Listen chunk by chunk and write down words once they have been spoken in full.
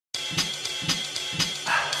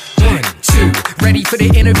ready for the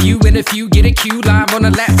interview. In a few, get a cue live on the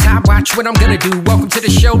laptop. Watch what I'm gonna do. Welcome to the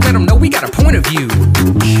show. Let them know we got a point of view.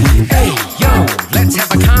 Hey, yo, let's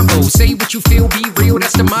have a combo. Say what you feel, be real.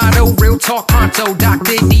 That's the motto. Real talk, pronto.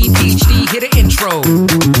 Dr. D, PhD, hit an intro.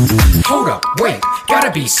 Hold up, wait. Gotta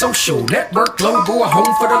be social. Network global, a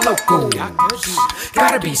home for the local.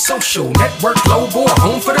 Gotta be social. Network global, a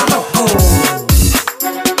home for the local.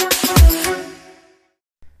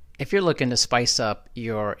 If you're looking to spice up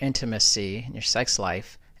your intimacy and your sex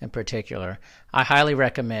life in particular, I highly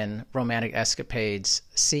recommend Romantic Escapades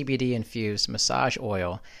CBD-infused massage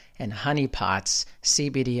oil and Honey Pot's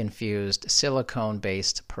CBD-infused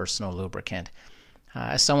silicone-based personal lubricant.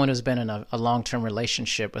 As someone who's been in a long-term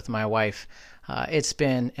relationship with my wife, it's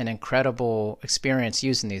been an incredible experience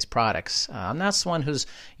using these products. I'm not someone who's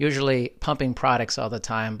usually pumping products all the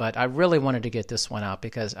time, but I really wanted to get this one out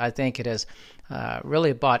because I think it has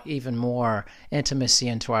really brought even more intimacy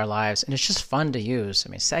into our lives, and it's just fun to use.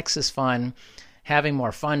 I mean, sex is fun. Having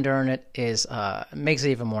more fun during it is makes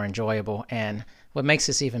it even more enjoyable, and what makes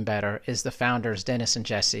this even better is the founders, Dennis and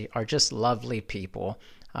Jesse, are just lovely people.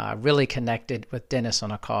 Really connected with Dennis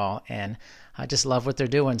on a call, and I just love what they're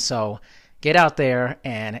doing. So get out there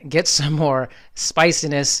and get some more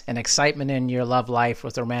spiciness and excitement in your love life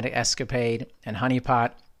with Romantic Escapade and Honey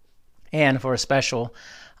Pot. And for a special,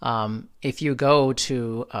 if you go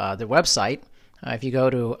to the website, if you go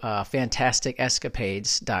to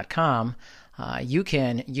fantasticescapades.com, you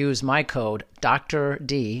can use my code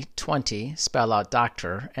DRD20, spell out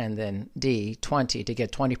doctor, and then D20 to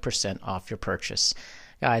get 20% off your purchase.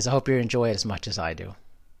 Guys, I hope you enjoy it as much as I do.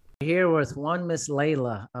 Here with one Miss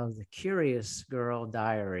Layla of the Curious Girl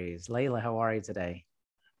Diaries. Layla, how are you today?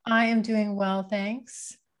 I am doing well,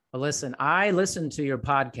 thanks. Well, listen, I listen to your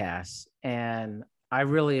podcast and I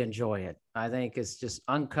really enjoy it. I think it's just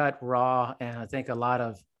uncut, raw, and I think a lot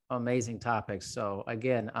of amazing topics. So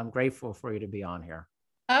again, I'm grateful for you to be on here.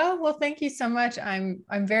 Oh, well, thank you so much. I'm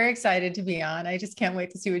very excited to be on. I just can't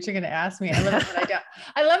wait to see what you're going to ask me. I love it when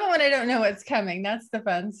I love it when I don't know what's coming. That's the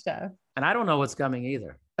fun stuff. And I don't know what's coming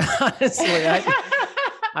either. Honestly, I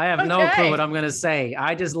have no clue what I'm going to say.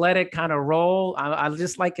 I just let it kind of roll. I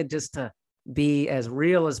just like it just to be as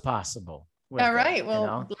real as possible. All right.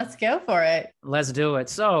 Well, let's go for it. Let's do it.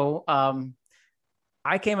 So,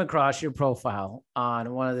 I came across your profile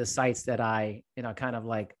on one of the sites that I, kind of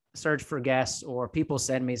like search for guests or people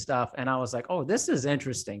send me stuff. And I was like, oh, this is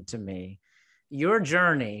interesting to me. Your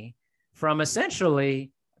journey from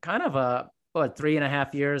essentially kind of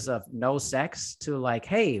 3.5 years of no sex to like,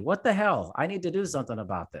 hey, what the hell? I need to do something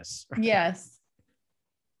about this. Yes.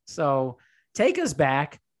 So take us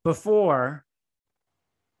back before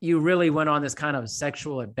you really went on this kind of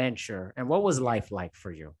sexual adventure. And what was life like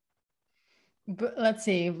for you? But let's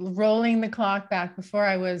see, rolling the clock back before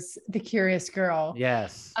I was the curious girl.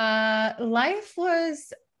 Yes. Life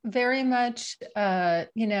was very much, a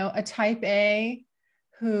type A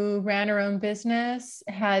who ran her own business,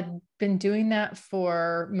 had been doing that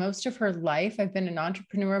for most of her life. I've been an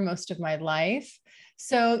entrepreneur most of my life.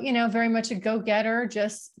 So, very much a go-getter,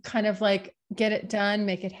 just kind of like get it done,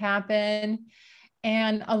 make it happen.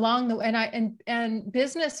 And along the way, and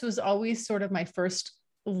business was always sort of my first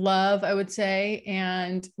love, I would say,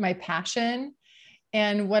 and my passion.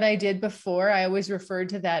 And what I did before, I always referred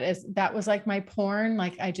to that as that was like my porn.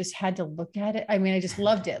 Like I just had to look at it. I mean, I just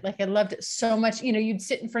loved it. Like I loved it so much. You'd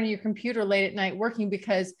sit in front of your computer late at night working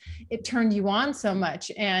because it turned you on so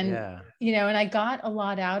much. And, and I got a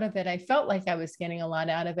lot out of it. I felt like I was getting a lot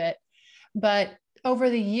out of it. But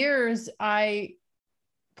over the years, I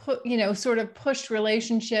sort of pushed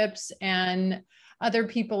relationships and other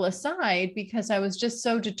people aside because I was just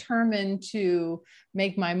so determined to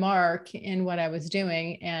make my mark in what I was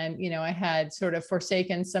doing. And, I had sort of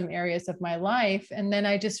forsaken some areas of my life. And then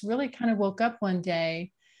I just really kind of woke up one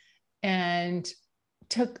day and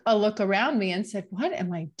took a look around me and said, what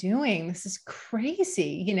am I doing? This is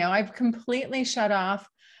crazy. I've completely shut off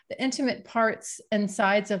the intimate parts and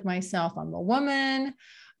sides of myself. I'm a woman,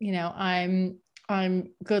 I'm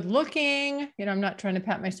good looking, I'm not trying to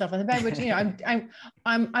pat myself on the back, but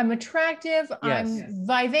I'm attractive, yes. I'm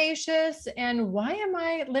vivacious. And why am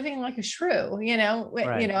I living like a shrew?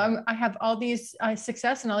 Right. I have all these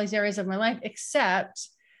success in all these areas of my life, except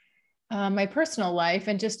my personal life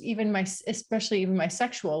and just especially even my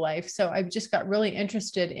sexual life. So I've just got really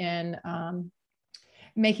interested in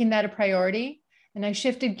making that a priority. And I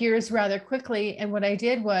shifted gears rather quickly. And what I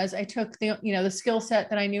did was I took the skill set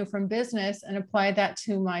that I knew from business and applied that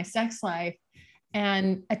to my sex life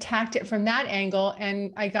and attacked it from that angle.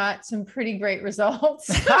 And I got some pretty great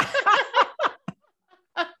results.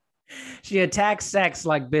 She attacks sex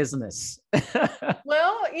like business.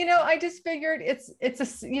 Well, I just figured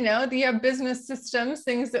it's you have business systems,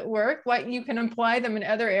 things that work, what you can apply them in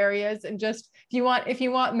other areas. And just if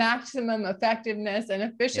you want maximum effectiveness and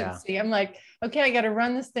efficiency, I'm like, okay, I got to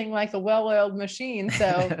run this thing like a well-oiled machine.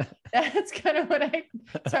 So that's kind of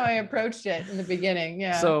that's how I approached it in the beginning.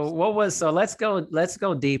 Yeah. So let's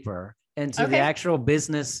go deeper into the actual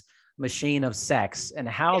business machine of sex and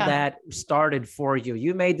how that started for you.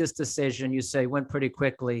 You made this decision, you say went pretty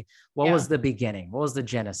quickly. What was the beginning? What was the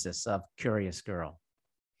genesis of Curious Girl?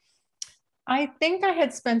 I think I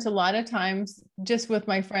had spent a lot of times just with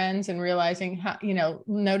my friends and realizing how,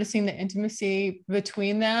 noticing the intimacy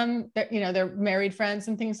between them, that, they're married friends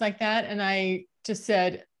and things like that. And I just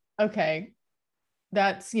said, okay,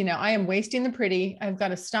 that's, I am wasting the pretty. I've got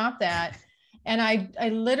to stop that. And I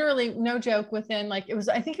literally, no joke, within I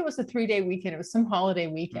think it was a 3-day weekend. It was some holiday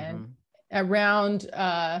weekend around,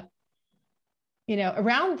 around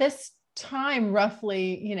this time,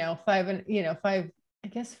 roughly, 5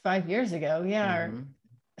 years ago. Yeah. Or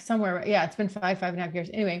somewhere. Yeah. It's been 5.5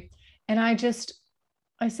 years. Anyway. And I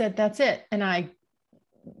said, that's it. And I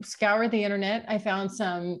scoured the internet. I found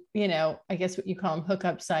some, I guess what you call them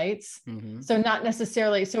hookup sites. So not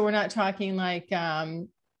necessarily, so we're not talking like,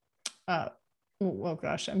 oh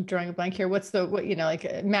gosh, I'm drawing a blank here. What's the,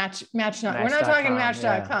 match, not, we're not talking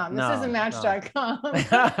match.com. This isn't match.com.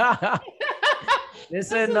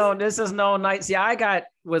 This is no night. See, I got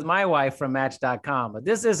with my wife from match.com, but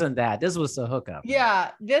this isn't that. This was a hookup. Yeah.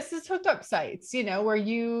 This is hookup sites, where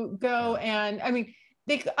you go and I mean,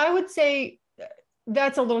 I would say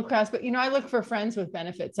that's a little crass, but I look for friends with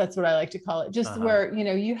benefits. That's what I like to call it. Just where,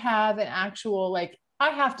 you have an actual, I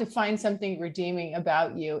have to find something redeeming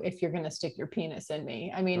about you if you're going to stick your penis in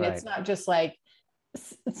me. I mean, It's not just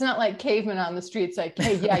it's not like cavemen on the streets. Like,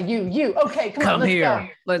 hey, yeah, you, okay, come on, let's here. go.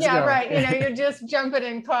 Let's go. Right. You're just jumping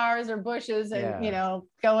in cars or bushes and,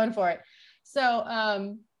 going for it.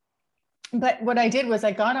 So, but what I did was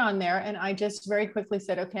I got on there and I just very quickly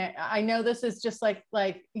said, okay, I know this is just like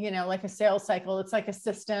a sales cycle. It's like a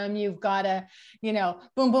system. You've got to,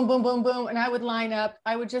 boom, boom, boom, boom, boom. And I would line up.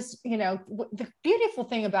 I would just, the beautiful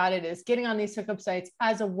thing about it is getting on these hookup sites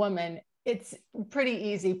as a woman, it's pretty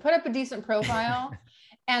easy. Put up a decent profile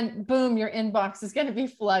and boom, your inbox is going to be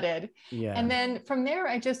flooded. Yeah. And then from there,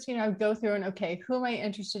 I just, go through and okay, who am I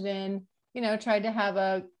interested in? Tried to have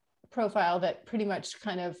a profile that pretty much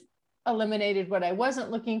kind of eliminated what I wasn't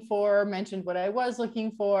looking for, mentioned what I was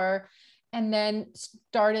looking for, and then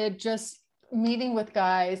started just meeting with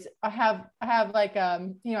guys. I have like, I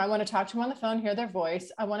want to talk to them on the phone, hear their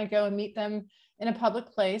voice. I want to go and meet them in a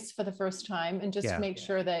public place for the first time and just make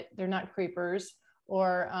sure that they're not creepers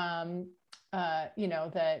or,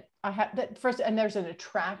 that I have that first, and there's an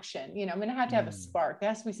attraction, I mean, I have to have a spark. There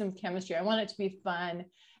has to be some chemistry. I want it to be fun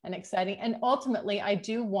and exciting. And ultimately I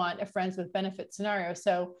do want a friends with benefits scenario.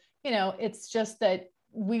 So, it's just that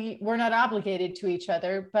we're not obligated to each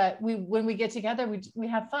other, but when we get together, we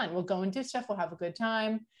have fun. We'll go and do stuff. We'll have a good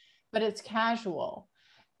time, but it's casual.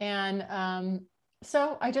 And,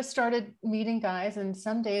 so I just started meeting guys, and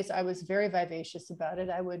some days I was very vivacious about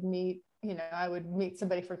it. I would meet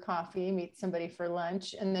somebody for coffee, meet somebody for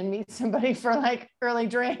lunch, and then meet somebody for early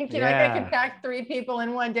drink. I could pack 3 people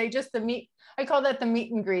in one day just to meet. I call that the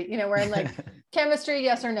meet and greet, where I'm like, chemistry,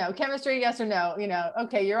 yes or no, chemistry, yes or no,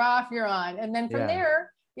 okay, you're off, you're on. And then from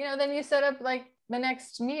there, then you set up the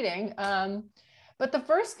next meeting. But the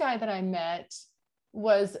first guy that I met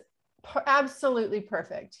was absolutely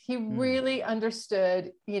perfect. He really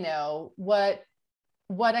understood,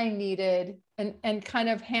 what I needed and kind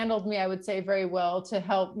of handled me, I would say, very well to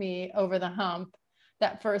help me over the hump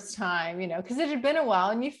that first time, because it had been a while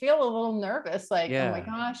and you feel a little nervous, oh my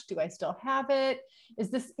gosh, do I still have it? Is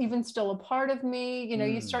this even still a part of me?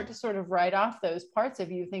 You start to sort of write off those parts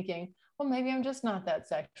of you thinking, well, maybe I'm just not that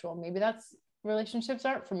sexual. Maybe relationships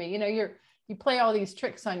aren't for me. You play all these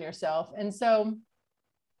tricks on yourself. And so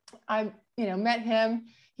I, met him.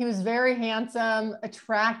 He was very handsome,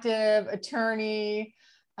 attractive, attorney,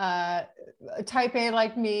 type A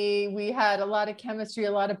like me. We had a lot of chemistry,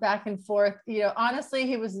 a lot of back and forth. Honestly,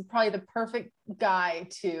 he was probably the perfect guy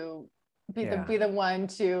to be the one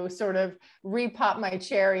to sort of repop my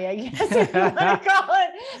cherry, I guess if you want to call it.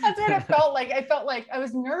 That's what it felt like. I felt like I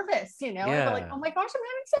was nervous, I felt like, oh my gosh, I'm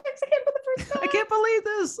having sex again for the first time. I can't believe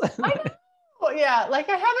this. I know. Yeah, I haven't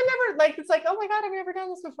never it's like, oh my God, I've never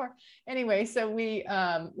done this before. Anyway, so we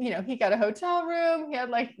he got a hotel room, he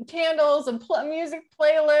had candles and music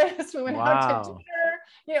playlists. We went out to dinner.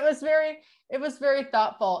 It was very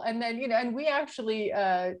thoughtful. And then and we actually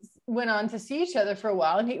went on to see each other for a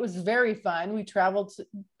while, and it was very fun. We traveled to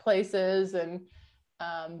places, and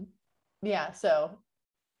yeah, so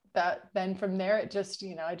that then from there, it just,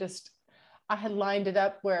 I had lined it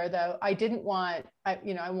up where though I didn't want,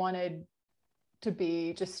 I wanted to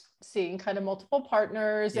be just seeing kind of multiple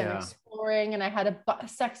partners and exploring. And I had a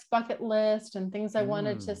sex bucket list and things I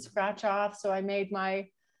wanted to scratch off. So I made my,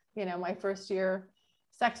 my first year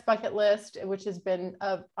sex bucket list, which has been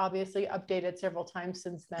obviously updated several times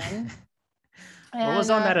since then. What was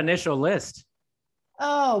on that initial list?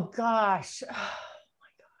 Oh gosh.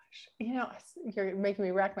 You're making me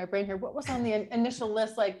rack my brain here. What was on the initial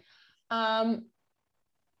list? Like,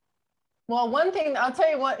 well, one thing, I'll tell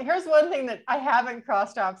you what, here's one thing that I haven't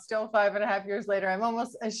crossed off still 5.5 years later. I'm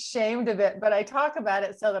almost ashamed of it, but I talk about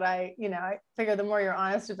it so that I figure the more you're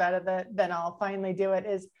honest about it, then I'll finally do it,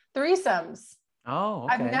 is threesomes. Oh,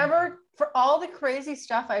 okay. I've never, for all the crazy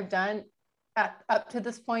stuff I've done up to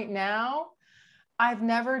this point now, I've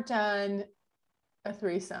never done a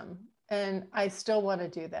threesome, and I still want to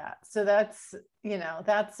do that. So that's,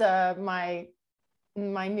 my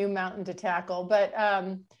new mountain to tackle. But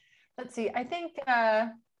let's see, I think,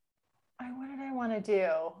 what did I want to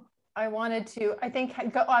do? I wanted to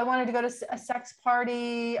go to a sex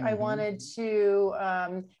party. I wanted to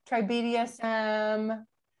try BDSM.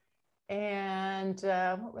 And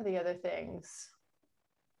what were the other things?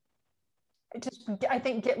 I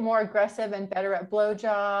think get more aggressive and better at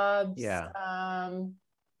blowjobs. Yeah.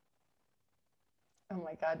 Oh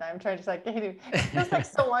my God, now I'm trying to it feels like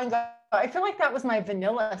so long ago. I feel like that was my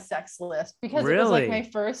vanilla sex list, because it was like my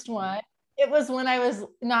first one. It was when I was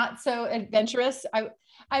not so adventurous.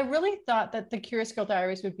 I really thought that the Curious Girl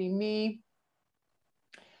Diaries would be me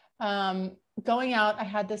going out. I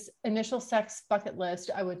had this initial sex bucket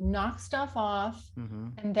list. I would knock stuff off.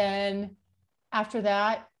 And then after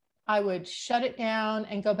that, I would shut it down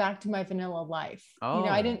and go back to my vanilla life.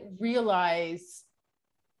 I didn't realize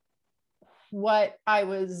what I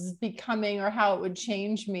was becoming or how it would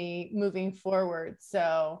change me moving forward.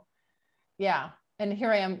 So yeah. And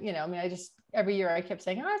here I am, every year I kept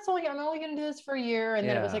saying, I'm only going to do this for a year. And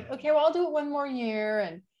then it was like, okay, well, I'll do it one more year.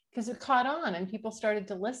 And because it caught on and people started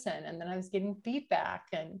to listen, and then I was getting feedback,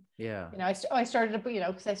 and, I started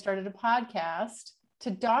because I started a podcast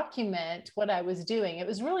to document what I was doing. It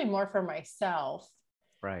was really more for myself.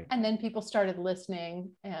 Right. And then people started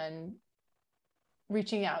listening and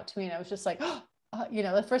reaching out to me, and I was just like,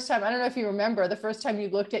 the first time, I don't know if you remember the first time you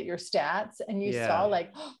looked at your stats and you saw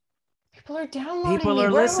like, people are downloading. People are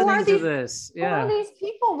listening to this. Yeah. Who are these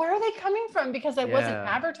people? Where are they coming from? Because I wasn't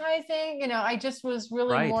advertising, I just was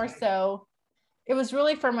really more so, it was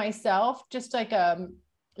really for myself, just like, I'm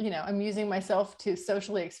using myself to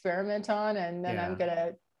socially experiment on, and then I'm going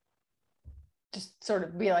to just sort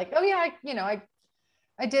of be like, oh yeah,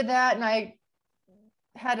 I did that, and I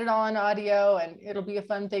had it all on audio, and it'll be a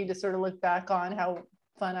fun thing to sort of look back on how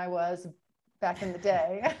fun I was back in the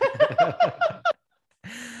day.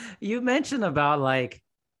 You mentioned about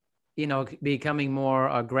becoming more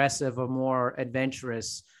aggressive or more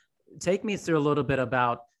adventurous. Take me through a little bit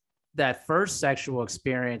about that first sexual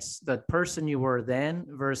experience, the person you were then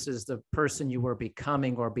versus the person you were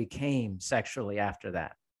becoming or became sexually after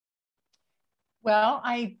that. Well,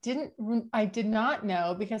 I did not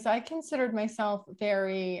know, because I considered myself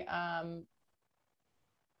very,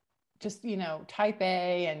 just, type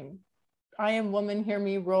A, and I am woman, hear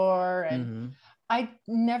me roar. And I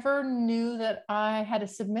never knew that I had a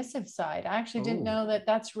submissive side. I actually didn't know that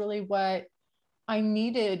that's really what I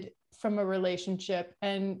needed from a relationship,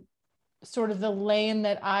 and sort of the lane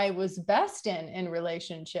that I was best in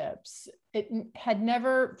relationships. It had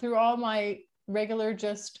never, through all my regular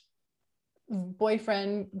just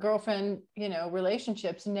boyfriend, girlfriend,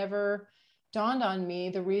 relationships, never dawned on me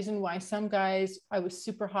the reason why some guys I was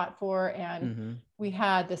super hot for, and we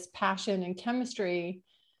had this passion and chemistry,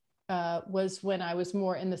 was when I was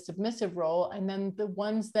more in the submissive role. And then the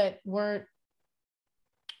ones that weren't,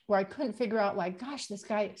 where I couldn't figure out, like, gosh, this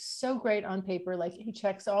guy is so great on paper, like he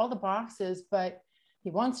checks all the boxes, but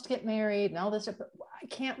he wants to get married and all this stuff. But I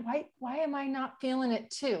can't, why am I not feeling it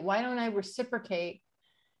too? Why don't I reciprocate?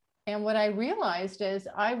 And what I realized is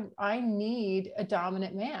I need a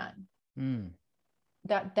dominant man.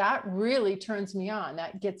 That really turns me on.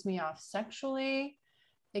 That gets me off sexually.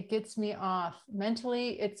 It gets me off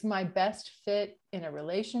mentally. It's my best fit in a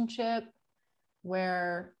relationship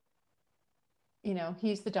where,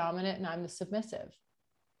 he's the dominant and I'm the submissive.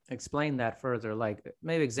 Explain that further, like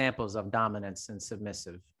maybe examples of dominance and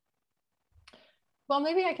submissive. Well,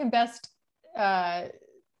 maybe I can best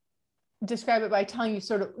describe it by telling you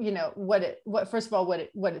sort of, what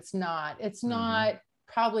it's not. It's not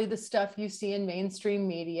probably the stuff you see in mainstream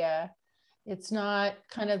media. It's not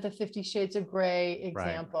kind of the 50 Shades of Grey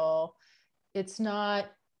example. Right. It's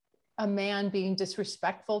not a man being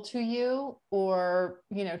disrespectful to you or,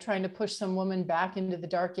 you know, trying to push some woman back into the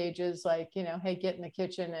dark ages, like, you know, hey, get in the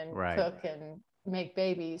kitchen and cook and make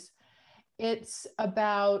babies. It's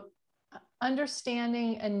about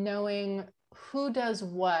understanding and knowing who does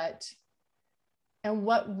what and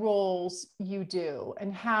what roles you do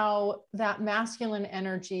and how that masculine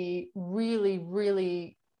energy really,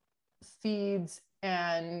 really feeds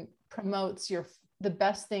and promotes the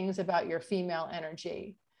best things about your female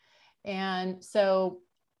energy. And so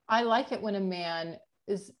I like it when a man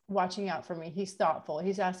is watching out for me. He's thoughtful.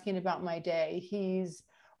 He's asking about my day. He's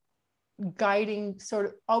guiding, sort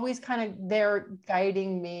of always kind of there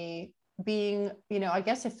guiding me, being, you know, I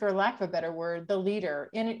guess if for lack of a better word, the leader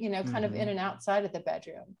in it, you know, kind of in and outside of the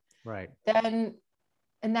bedroom. Right. Then,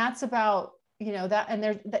 and that's about, you know, that,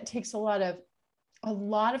 and that takes a lot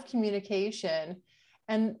of communication,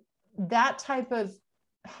 and that type of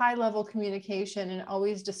high level communication and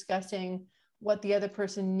always discussing what the other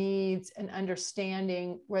person needs and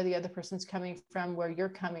understanding where the other person's coming from, where you're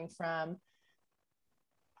coming from.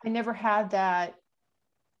 I never had that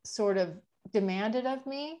sort of demanded of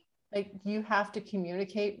me. Like, you have to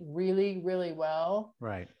communicate really, really well.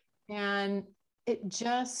 Right. And it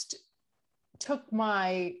just took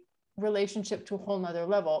my relationship to a whole nother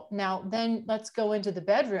level. Now, then let's go into the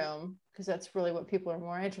bedroom, because that's really what people are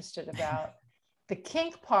more interested about. The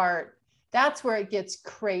kink part, that's where it gets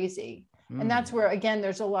crazy. And that's where, again,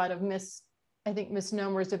 there's a lot of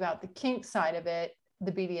misnomers about the kink side of it,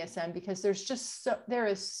 the BDSM, because there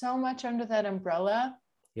is so much under that umbrella.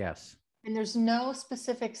 Yes. And there's no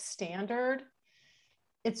specific standard.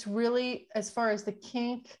 It's really, as far as the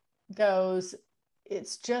kink goes,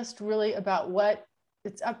 it's just really about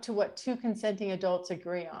it's up to what two consenting adults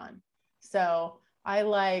agree on. So I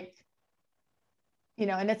like, you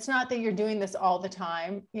know, and it's not that you're doing this all the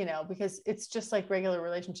time, you know, because it's just like regular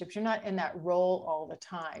relationships. You're not in that role all the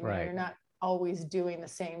time. Right. You're not always doing the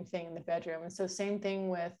same thing in the bedroom. And so same thing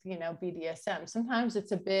with, you know, BDSM. Sometimes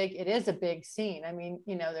it is a big scene. I mean,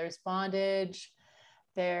 you know, there's bondage,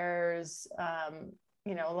 there's,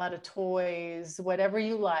 you know, a lot of toys, whatever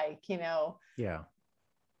you like, you know,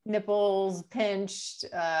 nipples pinched, you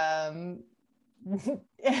know,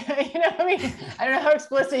 I mean, I don't know how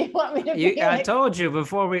explicit you want me to be. I told you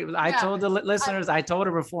before I told the listeners, I told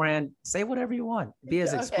her beforehand, say whatever you want, be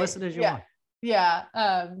as explicit as you want. Yeah.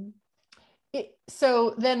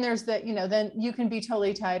 So then there's that, you know, then you can be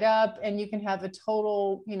totally tied up and you can have a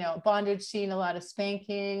total, you know, bondage scene, a lot of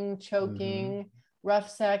spanking, choking, rough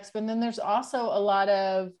sex. But then there's also a lot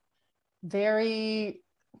of very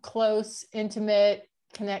close, intimate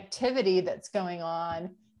connectivity that's going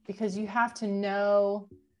on, because you have to know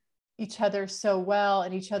each other so well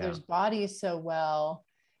and each other's bodies so well.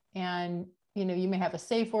 And, you know, you may have a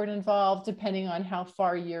safe word involved depending on how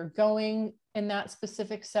far you're going in that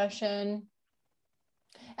specific session.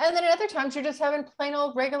 And then at other times you're just having plain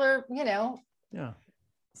old regular, you know,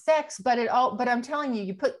 sex, but I'm telling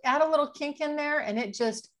you, add a little kink in there and it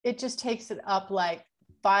just takes it up like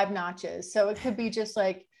 5 notches. So it could be just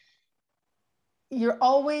like,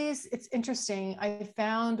 it's interesting. I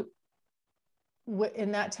found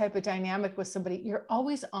in that type of dynamic with somebody, you're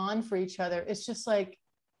always on for each other. It's just like,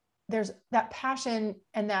 there's that passion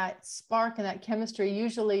and that spark and that chemistry.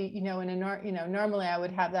 Usually, you know, normally I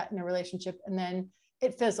would have that in a relationship and then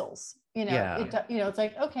it fizzles, you know, it's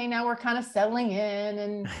like, okay, now we're kind of settling in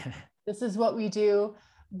and this is what we do.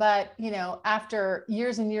 But, you know, after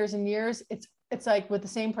years and years and years, it's like with the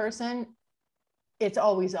same person, it's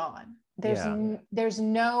always on. There's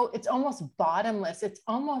no, it's almost bottomless. It's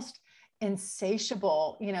almost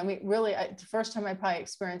insatiable. You know, I mean, really, the first time I probably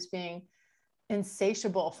experienced being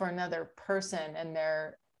insatiable for another person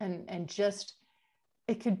and just,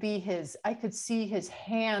 it could be I could see his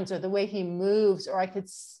hands or the way he moves, or I could,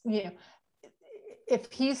 you know,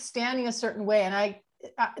 if he's standing a certain way and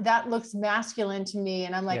that looks masculine to me.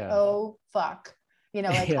 And I'm like, oh, fuck, you know,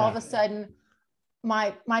 like all of a sudden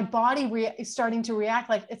my body is starting to react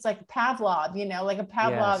like it's like Pavlov, you know, like a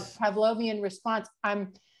Pavlovian response.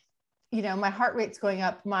 You know, my heart rate's going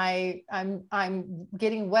up. I'm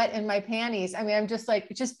getting wet in my panties. I mean, I'm just like,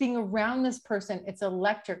 just being around this person, it's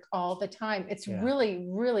electric all the time. It's really,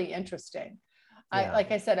 really interesting.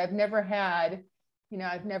 Like I said, I've never had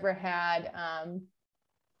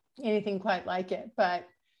anything quite like it, but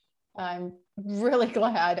I'm really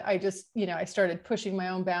glad I started pushing my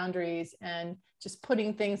own boundaries and just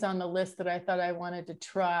putting things on the list that I thought I wanted to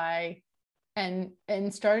try. and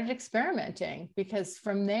started experimenting, because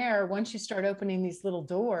from there, once you start opening these little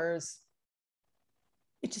doors,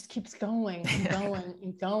 it just keeps going and going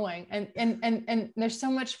and going. And there's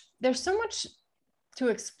so much to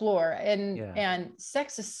explore, and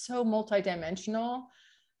sex is so multidimensional.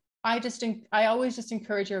 I always just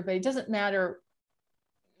encourage everybody, it doesn't matter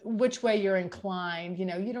which way you're inclined,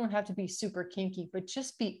 you don't have to be super kinky, but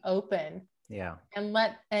just be open. Yeah.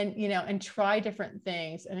 And try different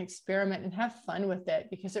things and experiment and have fun with it,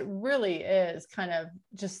 because it really is kind of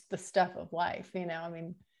just the stuff of life. I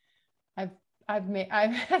mean,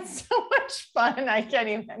 I've had so much fun. I can't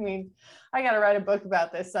even, I got to write a book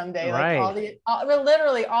about this someday. Right. Like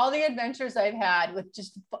literally all the adventures I've had with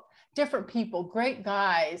just different people, great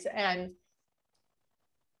guys. And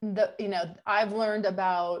I've learned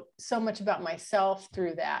so much about myself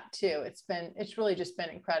through that too. It's really just been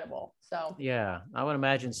incredible. So yeah, I would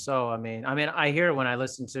imagine so. I mean, I hear it when I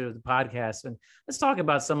listen to the podcast. And let's talk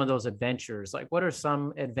about some of those adventures. Like, what are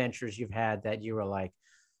some adventures you've had that you were like,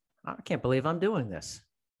 I can't believe I'm doing this?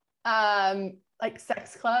 Like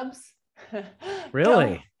sex clubs.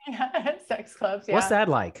 Really? Yeah, sex clubs. Yeah. What's that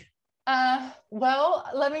like? Well,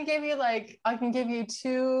 let me give you I can give you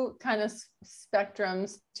two kind of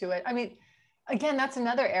spectrums to it. I mean, again, that's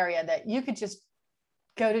another area that you could just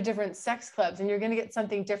go to different sex clubs and you're going to get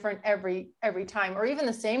something different every time, or even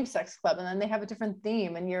the same sex club, and then they have a different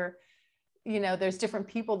theme, and there's different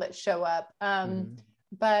people that show up.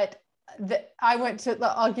 But I went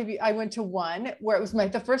to one where it was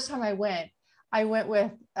the first time I went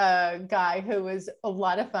with a guy who was a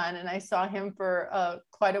lot of fun, and I saw him for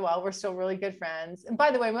quite a while. We're still really good friends. And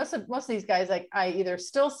by the way, most of these guys, like, I either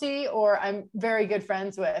still see or I'm very good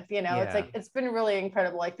friends with. It's like, it's been really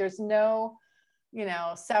incredible. Like, there's no,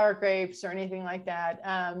 sour grapes or anything like that.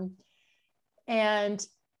 And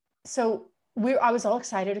so I was all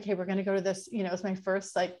excited. Okay, we're going to go to this. It was my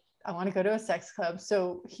first, like, I want to go to a sex club.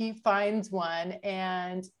 So he finds one,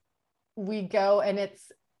 and we go, and it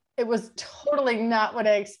was totally not what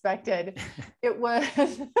I expected. It was.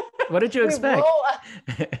 What did you expect?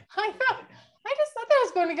 I just thought that I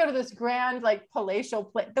was going to go to this grand, like, palatial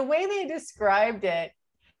place. The way they described it,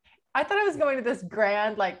 I thought I was going to this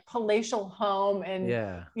grand, like, palatial home, and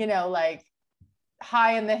like,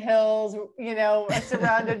 high in the hills,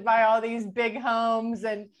 surrounded by all these big homes,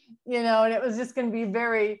 and and it was just going to be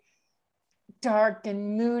very dark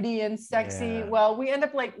and moody and sexy. Yeah. Well, we end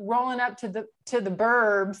up, like, rolling up to the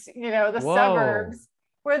burbs, the Whoa. suburbs,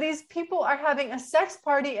 where these people are having a sex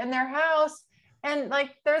party in their house, and,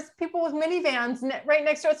 like, there's people with minivans right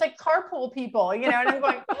next door. It's like carpool people, and I'm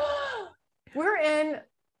going, we're in,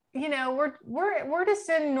 we're just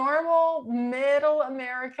in normal middle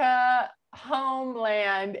America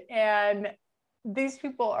homeland, and these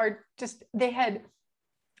people are just, they had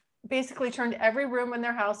basically turned every room in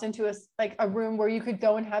their house into a room where you could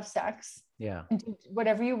go and have sex. Yeah. And do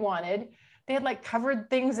whatever you wanted. They had, like, covered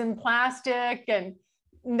things in plastic, and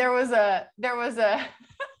there was a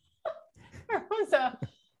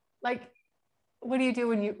like, what do you do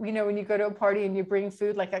when you go to a party and you bring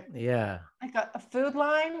food, like a food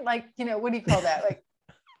line, like, what do you call that?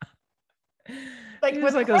 Like it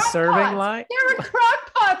was like a serving line. There were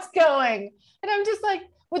crock pots going, and I'm just like,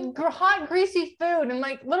 with hot, greasy food and,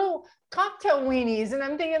 like, little cocktail weenies. And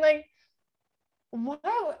I'm thinking, like, what?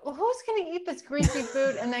 Who's going to eat this greasy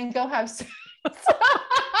food and then go have sex?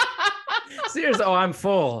 Seriously. Oh, I'm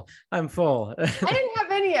full. I didn't have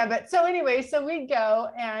any of it. So anyway, we go,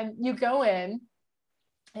 and you go in,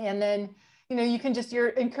 and then, you're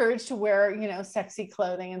encouraged to wear, sexy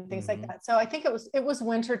clothing and things like that. So I think it was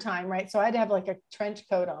winter time, right? So I had to have, like, a trench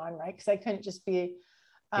coat on, right? Because I couldn't just be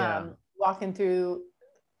walking through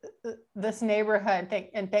this neighborhood,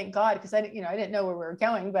 thank God, because I didn't know where we were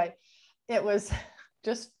going, but it was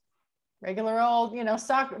just regular old,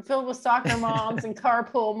 soccer, filled with soccer moms and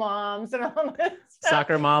carpool moms and all this stuff.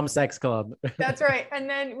 Soccer mom sex club. That's right.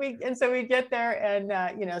 And so we get there, and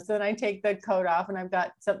so then I take the coat off, and I've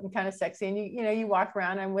got something kind of sexy, and you walk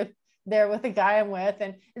around. I'm with the guy I'm with,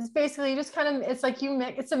 and it's basically just kind of, it's like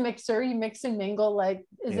it's a mixer. You mix and mingle, like,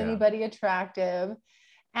 is anybody attractive?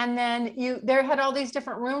 And then there had all these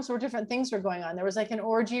different rooms where different things were going on. There was, like, an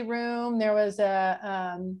orgy room. There was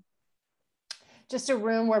just a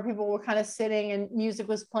room where people were kind of sitting and music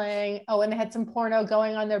was playing. Oh, and they had some porno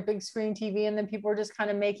going on their big screen TV, and then people were just kind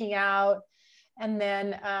of making out. And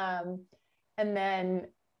then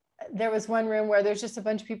there was one room where there's just a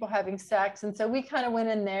bunch of people having sex. And so we kind of went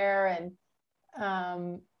in there,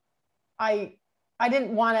 and I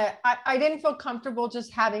didn't feel comfortable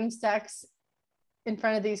just having sex in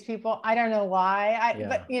front of these people. I don't know why.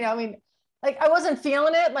 But Like I wasn't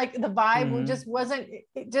feeling it. Like the vibe Mhm. just wasn't,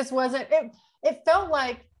 it just wasn't, it felt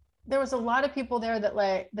like there was a lot of people there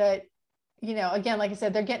that again, like I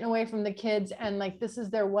said, they're getting away from the kids and like, this is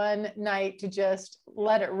their one night to just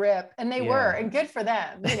let it rip. And they were, Yeah. and good for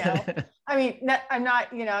them, I mean, I'm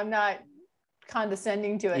not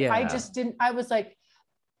condescending to it. I Yeah. just didn't, I was like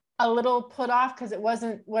a little put off because it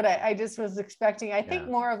wasn't what I just was expecting. I think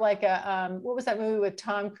Yeah. more of like what was that movie with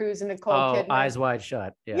Tom Cruise and Nicole Oh, Kidman? Eyes Wide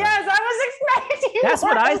Shut. Yeah. Yes, I was expecting That's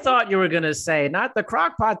what I more. thought you were going to say. Not the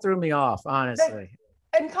crock pot threw me off, honestly.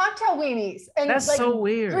 And cocktail weenies and That's like so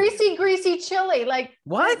weird. greasy chili. Like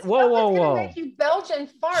What? that Whoa, stuff whoa, is gonna whoa. make you belch and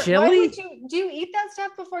fart. Why Chili? would do you eat that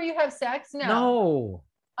stuff before you have sex? No. No.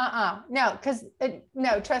 No, because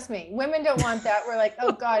no, trust me, women don't want that. We're like,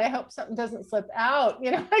 oh God, I hope something doesn't slip out,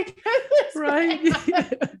 like Right.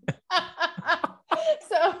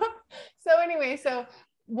 so anyway, so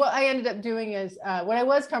what I ended up doing is what I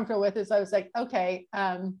was comfortable with is I was like, okay,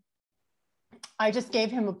 I just gave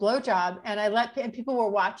him a blowjob and and people were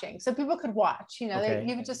watching. So people could watch, Okay.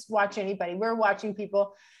 you could just watch anybody. We're watching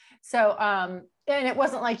people. So, and it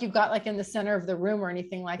wasn't like you got like in the center of the room or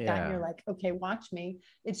anything like that. And you're like, okay, watch me.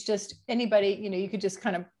 It's just anybody, you could just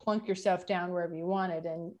kind of plunk yourself down wherever you wanted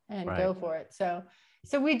and Right. go for it. So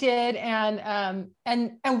we did. And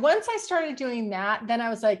once I started doing that, then I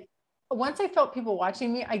was like, once I felt people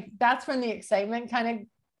watching me, that's when the excitement kind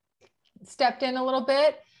of stepped in a little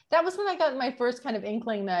bit. That was when I got my first kind of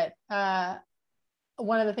inkling that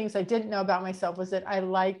one of the things I didn't know about myself was that I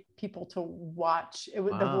like people to watch. It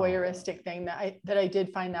was the voyeuristic thing that I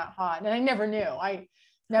did find that hot. And I never knew. I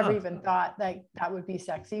never even thought like that would be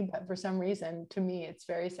sexy, but for some reason to me, it's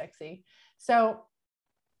very sexy. So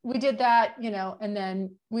we did that, and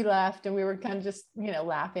then we left and we were kind of just,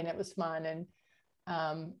 laughing. It was fun.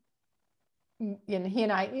 And he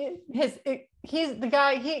and I, he's the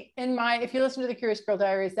guy, if you listen to the Curious Girl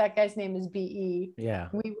Diaries, that guy's name is B.E. Yeah.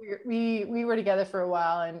 We were together for a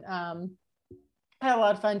while and had a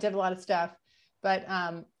lot of fun, did a lot of stuff, but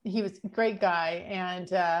he was a great guy. And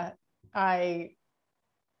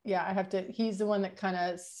he's the one that kind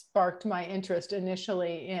of sparked my interest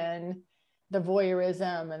initially in the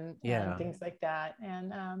voyeurism and things like that.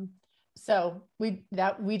 And so we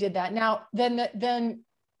did that. Now, then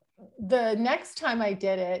the next time I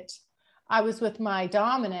did it, I was with my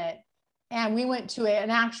dominant and we went to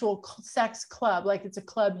an actual sex club. Like it's a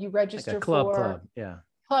club you register like a club, for. Club. Yeah.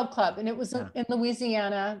 Club. And it was in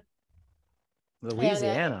Louisiana.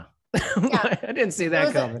 Louisiana. Yeah. I didn't see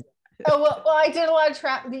that coming. Well, I did a lot of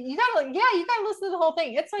travel. You gotta listen to the whole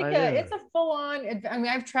thing. It's like it's a full on, I mean,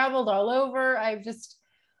 I've traveled all over. I've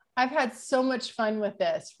had so much fun with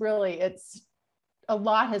this. Really, it's a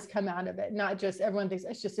lot has come out of it. Not just everyone thinks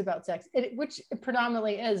it's just about sex, which it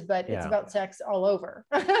predominantly is, but it's about sex all over,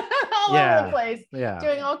 over the place,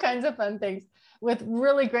 doing all kinds of fun things with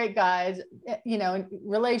really great guys,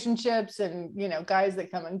 relationships and, guys that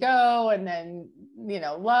come and go and then,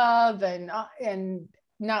 love and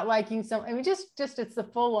not liking some, I mean, just it's the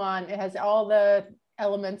full on, it has all the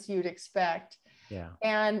elements you'd expect. Yeah.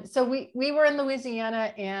 And so we were in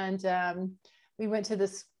Louisiana and we went to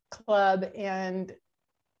this club and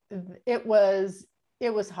it was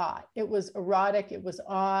hot. It was erotic. It was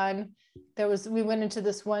on. We went into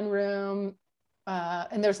this one room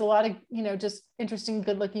and there's a lot of, just interesting,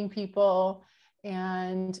 good looking people.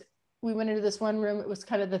 And we went into this one room. It was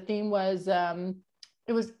kind of, the theme was,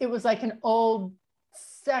 it was like an old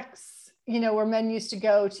sex, where men used to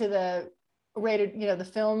go to the rated, the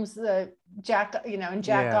films, the jack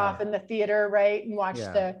off in the theater, right. And watch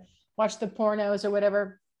the pornos or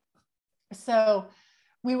whatever. So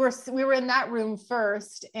we were in that room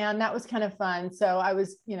first and that was kind of fun. So I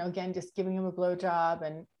was, again, just giving him a blowjob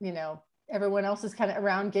and, everyone else is kind of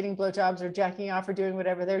around getting blowjobs or jacking off or doing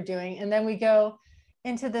whatever they're doing. And then we go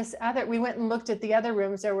into we went and looked at the other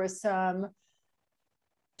rooms. There was some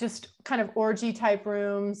just kind of orgy type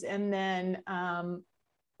rooms. And then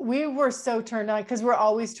we were so turned on because we're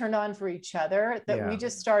always turned on for each other that we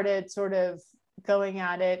just started sort of going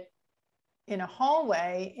at it in a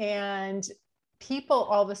hallway, and people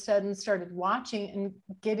all of a sudden started watching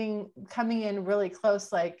and coming in really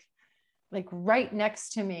close, like right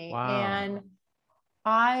next to me. Wow.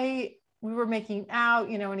 And we were making out,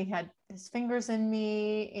 and he had his fingers in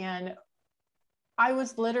me, and I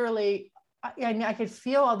was literally, I could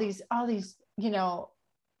feel all these,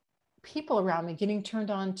 people around me getting turned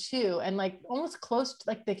on too, and like almost close to,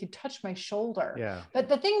 like they could touch my shoulder. Yeah. But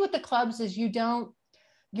the thing with the clubs is you don't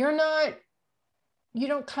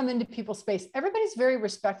come into people's space. Everybody's very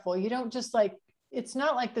respectful. You don't just like it's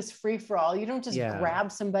not like this free for all. You don't just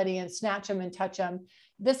grab somebody and snatch them and touch them.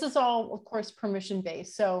 This is all, of course, permission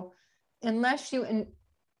based. So unless you, and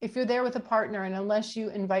if you're there with a partner, and unless you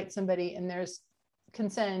invite somebody and there's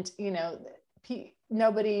consent, you know,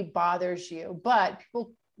 nobody bothers you, but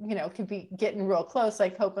people, you know, could be getting real close,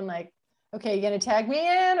 like hoping like, okay, you gonna tag me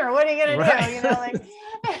in, or what are you gonna do? You know, like,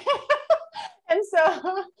 and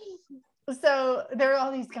so there are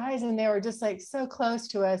all these guys and they were just like so close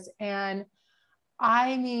to us. And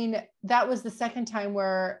I mean, that was the second time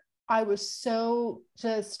where I was so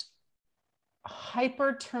just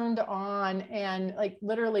hyper turned on and like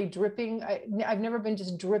literally dripping. I've never been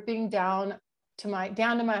just dripping down to my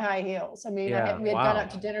high heels. I mean, we had gone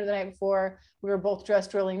out to dinner the night before. We were both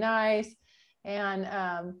dressed really nice,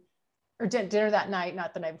 and or dinner that night,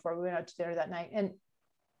 not the night before. We went out to dinner that night,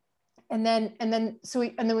 and then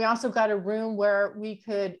we also got a room where we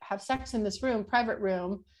could have sex in this room, private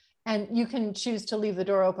room, and you can choose to leave the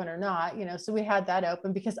door open or not, you know. So we had that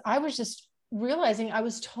open because I was just realizing I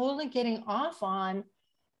was totally getting off on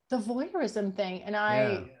the voyeurism thing.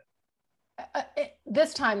 And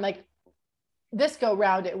this time, like this go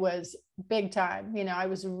round, it was big time. You know, I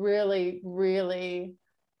was really, really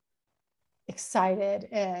excited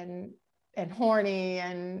and horny,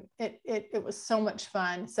 and it was so much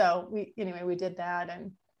fun. So we did that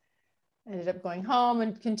and ended up going home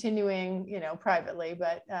and continuing, you know, privately.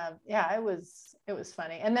 But it was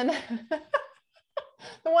funny. And then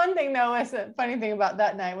the one thing though, is a funny thing about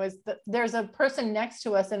that night was that there's a person next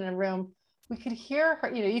to us in a room. We could hear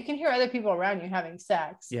her, you know, you can hear other people around you having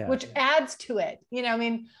sex, which adds to it. You know, I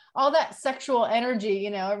mean, all that sexual energy, you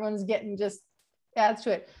know, everyone's getting, just adds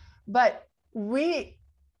to it. But we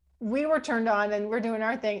were turned on and we're doing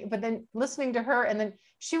our thing, but then listening to her, and then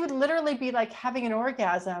she would literally be like having an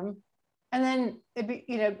orgasm, and then it'd be,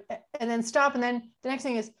 you know, and then stop. And then the next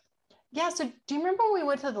thing is, yeah, so do you remember when we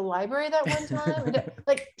went to the library that one time?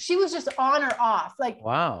 Like she was just on or off, like,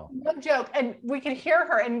 wow, no joke. And we could hear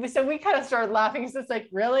her. And so we kind of started laughing. So it's like,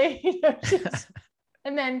 really? You know,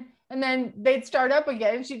 and then they'd start up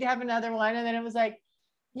again and she'd have another one. And then it was like,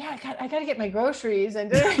 yeah, I got to get my groceries.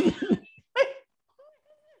 And I wanted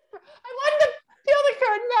to peel the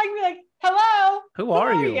curtain back and be like, hello, who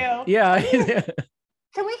are you? Yeah.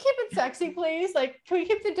 Can we keep it sexy, please? Like, can we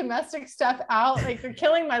keep the domestic stuff out? Like, you're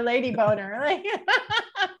killing my lady boner. Like,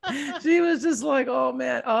 she was just like, oh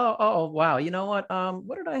man, oh wow. You know what?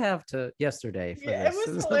 What did I have yesterday for this?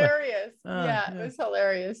 It was hilarious. It was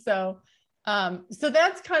hilarious. So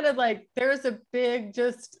that's kind of like, there's a big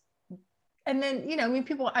and then, you know, I mean,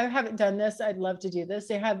 people, I haven't done this. I'd love to do this.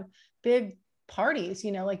 They have big parties,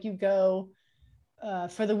 you know, like you go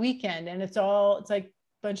for the weekend, and it's like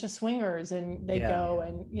bunch of swingers, and they go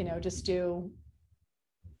and, you know, just do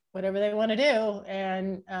whatever they want to do,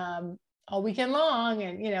 and all weekend long.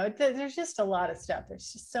 And, you know, there's just a lot of stuff.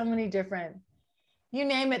 There's just so many different, you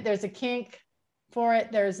name it, there's a kink for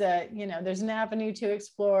it. There's an avenue to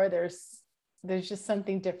explore. There's just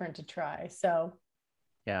something different to try. So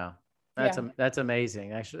that's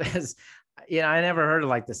amazing. Actually, you know, I never heard of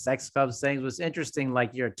like the sex clubs things. It was interesting,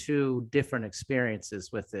 like your two different experiences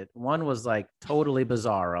with it. One was like totally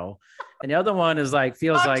bizarro, and the other one is like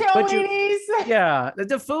feels like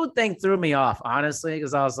the food thing threw me off, honestly,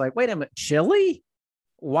 because I was like, wait a minute, chili?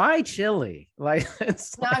 Why chili? Like, no,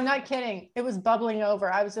 I'm not kidding. It was bubbling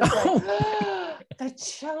over. I was just like, the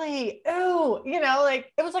chili. Ooh, you know,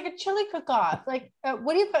 like it was like a chili cook-off. Like,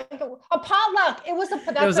 what do you call a potluck? It was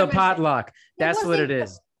a potluck. That's what it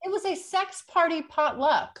is. It was a sex party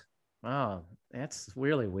potluck. Oh, that's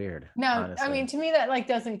really weird. No, honestly. I mean, to me, that like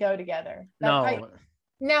doesn't go together.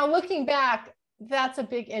 Now looking back, that's a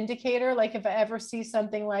big indicator. Like if I ever see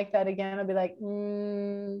something like that again, I'll be like,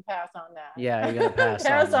 pass on that. Yeah, you're gonna pass.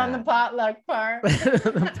 Pass on the potluck part.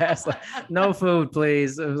 No food,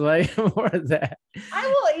 please. It was like more of that. I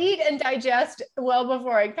will eat and digest well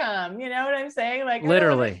before I come. You know what I'm saying? Like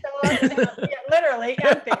literally. Literally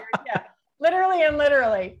and figured. Yeah. Literally and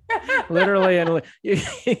literally.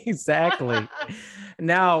 Exactly.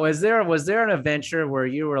 Now, was there an adventure where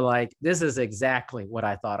you were like, this is exactly what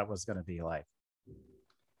I thought it was going to be like?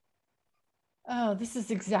 Oh, this is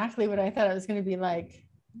exactly what I thought it was going to be like.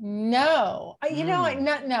 No,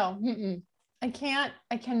 no. I can't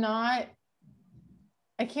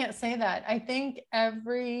say that. I think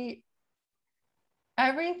everything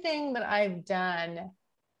that I've done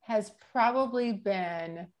has probably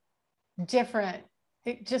been different.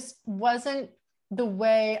 It just wasn't the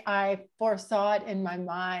way I foresaw it in my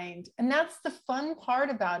mind. And that's the fun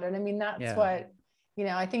part about it. I mean, that's what, you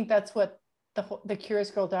know, I think that's what the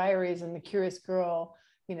Curious Girl Diaries and the Curious Girl,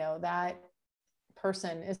 you know, that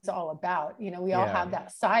person is all about. You know, we all Yeah. have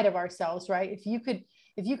that side of ourselves, right? If you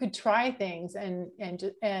could try things and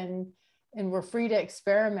we're free to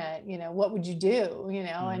experiment, you know, what would you do? You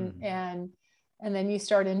know, and then you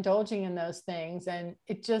start indulging in those things, and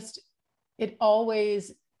it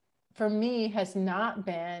always, for me, has not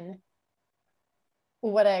been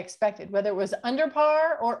what I expected, whether it was under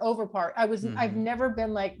par or over par. I've never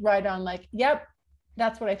been like right on, like, yep,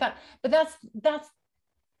 that's what I thought. But that's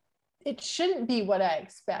it shouldn't be what I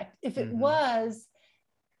expect. If it was,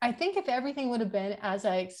 I think if everything would have been as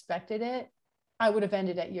I expected it, I would have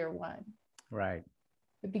ended at year one. Right.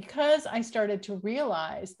 But because I started to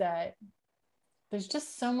realize that there's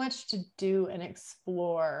just so much to do and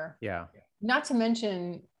explore. Yeah. Not to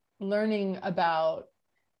mention learning about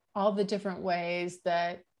all the different ways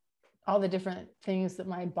that all the different things that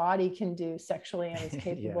my body can do sexually and is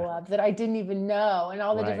capable of that I didn't even know, and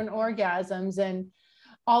all the different orgasms and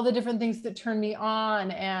all the different things that turn me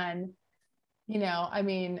on. And, you know, I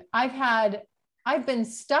mean, I've been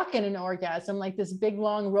stuck in an orgasm, like this big,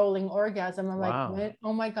 long rolling orgasm. I'm like,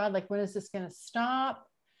 oh my God, like, when is this going to stop?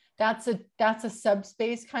 That's a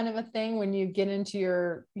subspace kind of a thing when you get into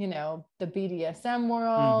your, you know, the BDSM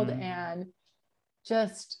world, and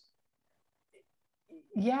just,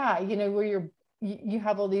 yeah, you know, where you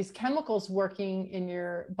have all these chemicals working in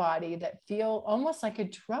your body that feel almost like a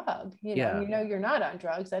drug, you know, you're not on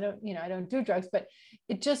drugs. I don't do drugs, but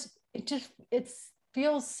it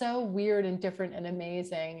feels so weird and different and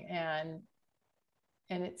amazing. And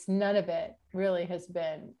it's none of it really has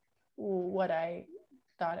been what I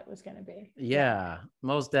thought it was going to be. Yeah,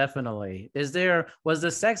 most definitely. Was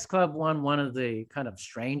the sex club one of the kind of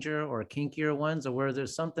stranger or kinkier ones, or was there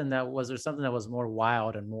something that was more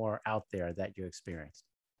wild and more out there that you experienced?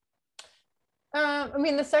 I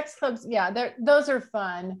mean, the sex clubs, those are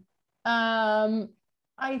fun. I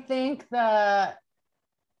think let's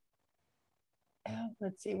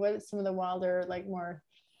see, what is some of the wilder, like, more,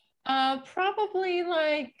 probably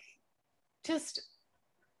like just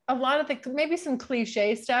a lot of maybe some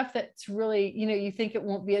cliche stuff that's really, you know, you think it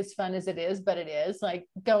won't be as fun as it is, but it is, like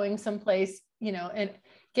going someplace, you know, and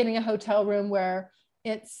getting a hotel room where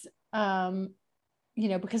it's, you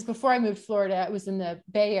know, because before I moved to Florida, I was in the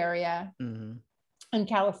Bay Area in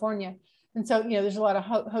California. And so, you know, there's a lot of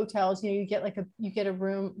hotels, you know, you get a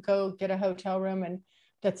room, go get a hotel room, and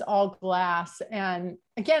that's all glass. And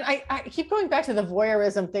again, I keep going back to the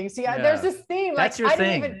voyeurism thing. See, there's this theme. That's like, your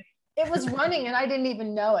thing. It was running and I didn't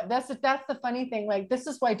even know it. That's the funny thing. Like, this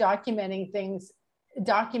is why documenting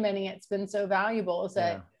it's been so valuable, is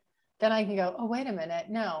that then I can go, oh, wait a minute.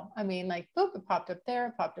 No, I mean, like, boop, it popped up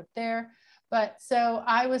there. But so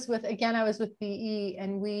I was with BE,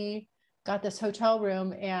 and we got this hotel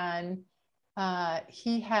room, and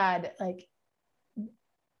he had like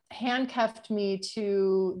handcuffed me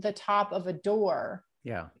to the top of a door.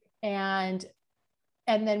 Yeah. And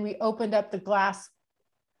then we opened up the glass.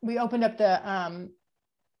 We opened up the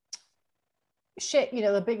shade, you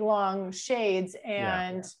know, the big long shades,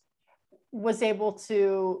 and was able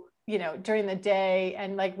to, you know, during the day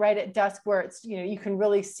and like right at dusk, where it's, you know, you can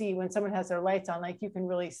really see when someone has their lights on, like you can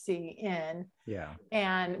really see in. Yeah.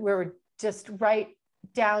 And we were just right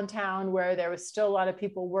downtown where there was still a lot of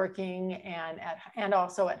people working and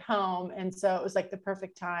also at home. And so it was like the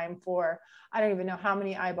perfect time for, I don't even know how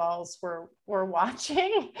many eyeballs were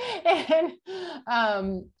watching. And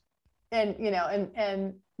you know,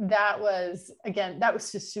 and that was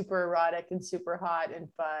just super erotic and super hot and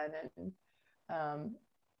fun. And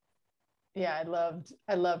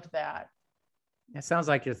I loved that. It sounds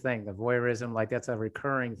like your thing, the voyeurism, like that's a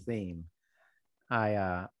recurring theme.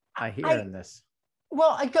 I hear in this.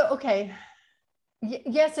 Well, I go, okay.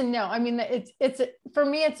 Yes and no. I mean, it's for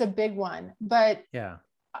me, it's a big one, but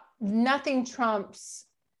nothing trumps,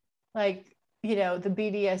 like, you know, the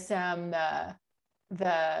BDSM,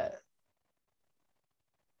 the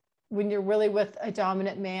when you're really with a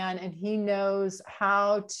dominant man and he knows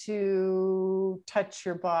how to touch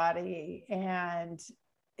your body, and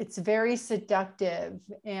it's very seductive,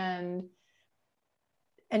 and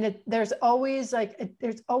there's always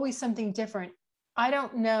something different. I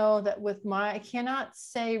don't know that I cannot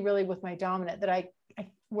say really with my dominant that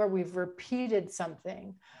where we've repeated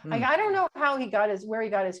something. Like, I don't know where he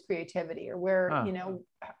got his creativity, or where, you know,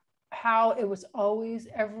 how it was always,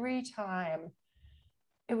 every time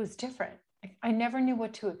it was different. I never knew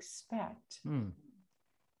what to expect.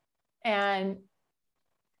 And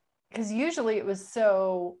because usually it was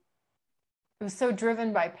so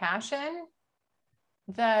driven by passion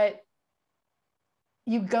that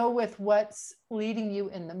you go with what's leading you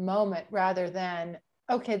in the moment, rather than,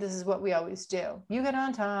 okay, this is what we always do. You get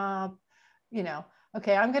on top,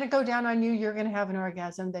 okay, I'm going to go down on you. You're going to have an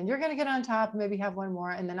orgasm. Then you're going to get on top and maybe have one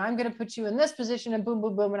more. And then I'm going to put you in this position and boom,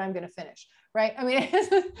 boom, boom. And I'm going to finish. Right. I mean,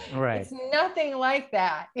 Right. it's nothing like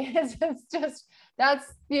that. It's just, that's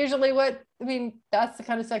usually that's the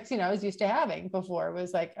kind of sex, I was used to having before. It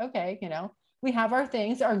was like, okay, we have our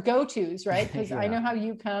things, our go-tos, right? Because I know how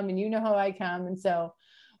you come and you know how I come. And so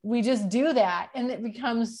we just do that. And it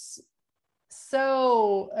becomes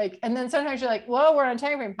so like, and then sometimes you're like, well, we're on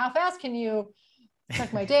time frame. How fast can you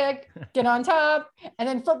suck my dick, get on top, and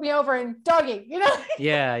then flip me over and doggy,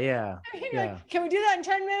 Yeah. I mean, like, can we do that in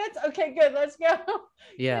 10 minutes? Okay, good, let's go.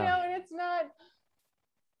 Yeah. And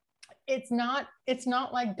it's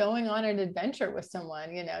not like going on an adventure with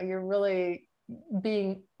someone, you're really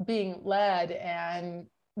being led, and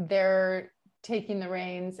they're taking the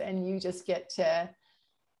reins, and you just get to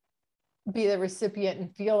be the recipient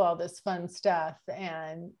and feel all this fun stuff,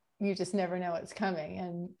 and you just never know what's coming.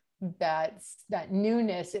 And that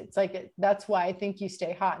newness, it's like that's why I think you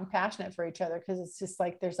stay hot and passionate for each other, because it's just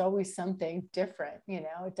like there's always something different,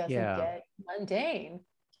 it doesn't get mundane.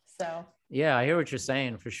 So yeah, I hear what you're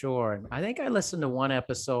saying for sure. And I think I listened to one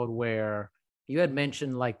episode where you had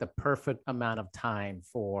mentioned like the perfect amount of time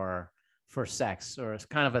for sex, or it's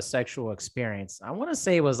kind of a sexual experience. I want to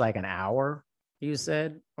say it was like an hour, you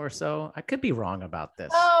said, or so. I could be wrong about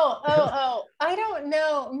this. Oh, I don't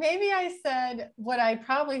know. Maybe I said, what I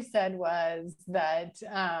probably said was that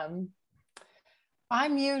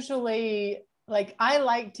I'm usually like, I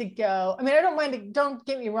like to go. I mean, I don't mind don't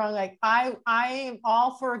get me wrong. Like I am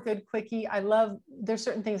all for a good quickie. There's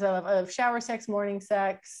certain things I love. I love shower sex, morning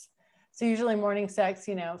sex. So usually morning sex,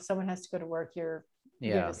 if someone has to go to work, you're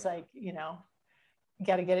just like,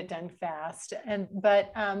 got to get it done fast.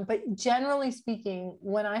 But generally speaking,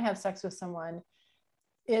 when I have sex with someone,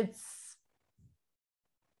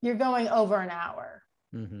 you're going over an hour.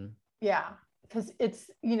 Mm-hmm. Yeah. Cause it's,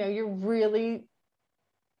 you're really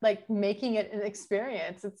like making it an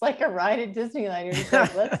experience. It's like a ride at Disneyland. You're just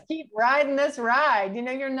like, let's keep riding this ride.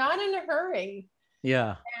 You're not in a hurry.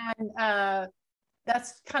 Yeah. And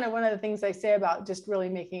that's kind of one of the things I say about just really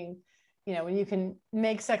making, when you can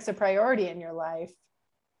make sex a priority in your life,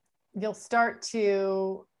 you'll start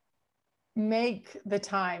to make the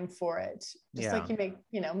time for it. Just like you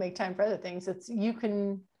make time for other things. You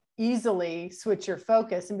can easily switch your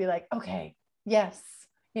focus and be like, okay, yes,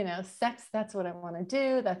 sex, that's what I want to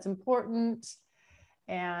do. That's important.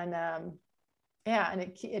 And and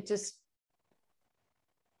it just,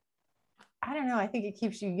 I don't know. I think it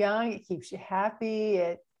keeps you young. It keeps you happy.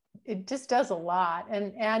 It just does a lot.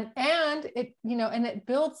 And it, and it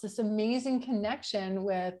builds this amazing connection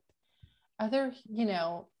with other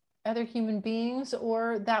human beings,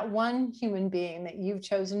 or that one human being that you've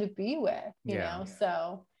chosen to be with, you know?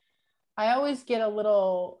 So I always get a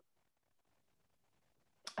little,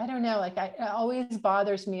 I don't know, like it always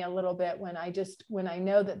bothers me a little bit when I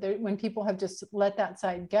know that when people have just let that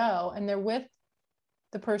side go and they're with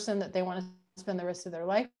the person that they want to spend the rest of their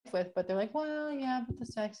life with, but they're like, well, yeah, but the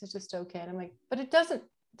sex is just okay. And I'm like, but it doesn't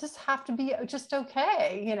just have to be just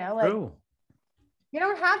okay. Like True. You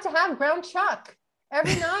don't have to have ground chuck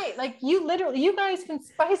every night. Like you guys can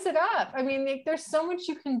spice it up. I mean, there's so much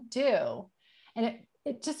you can do. And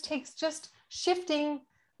it just takes shifting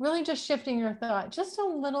your thought just a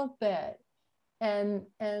little bit, and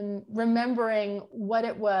remembering what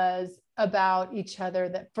it was about each other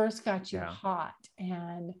that first got you hot,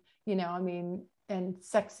 and and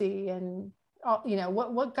sexy, and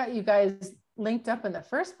what got you guys linked up in the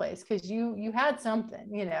first place, because you had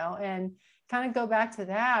something, and kind of go back to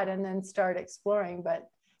that and then start exploring. But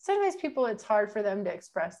sometimes it's hard for them to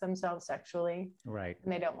express themselves sexually, right?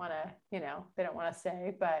 And they don't want to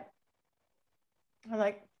say. But I'm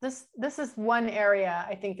like, this is one area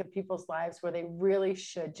I think of people's lives where they really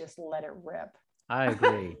should just let it rip. I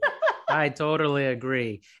agree. I totally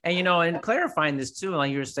agree. And, and clarifying this too,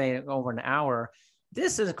 like you were saying, over an hour,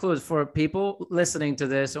 this includes, for people listening to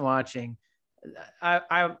this and watching,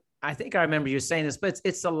 I think I remember you saying this, but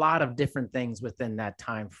it's a lot of different things within that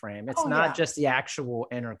time frame. It's not just the actual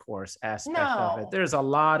intercourse aspect of it. There's a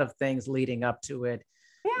lot of things leading up to it.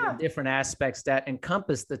 Yeah. Different aspects that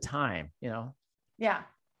encompass the time, Yeah.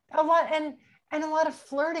 A lot, and a lot of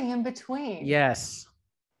flirting in between. Yes.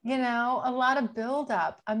 A lot of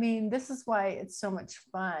buildup. I mean, this is why it's so much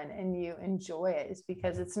fun and you enjoy it, is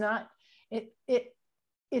because it's not,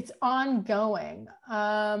 it's ongoing.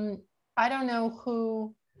 I don't know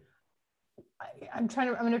who, I'm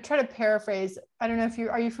going to try to paraphrase. I don't know if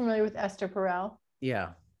are you familiar with Esther Perel? Yeah.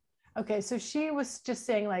 Okay. So she was just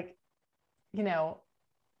saying, like,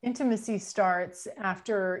 intimacy starts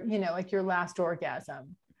after, like your last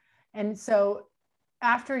orgasm. And so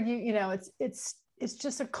after it's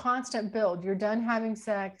just a constant build. You're done having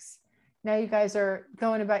sex. Now you guys are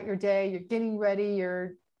going about your day. You're getting ready.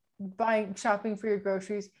 You're shopping for your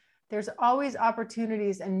groceries. There's always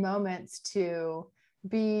opportunities and moments to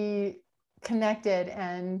be connected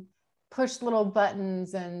and push little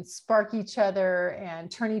buttons and spark each other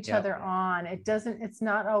and turn each other on. It's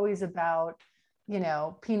not always about,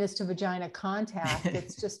 penis to vagina contact.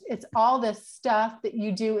 It's all this stuff that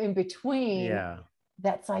you do in between.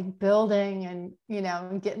 That's like building and,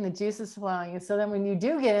 and getting the juices flowing. And so then when you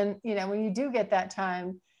do get that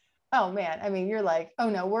time, oh man, I mean, you're like, oh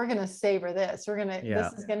no, we're going to savor this.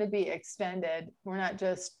 This is going to be extended. We're not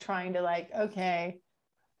just trying to like, okay,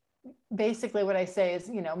 basically what I say is,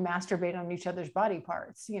 masturbate on each other's body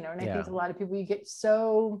parts, and I think a lot of people, you get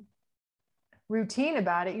so routine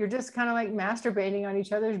about it. You're just kind of like masturbating on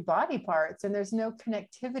each other's body parts, and there's no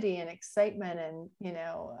connectivity and excitement and,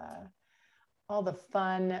 all the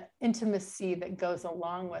fun intimacy that goes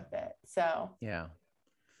along with it. So,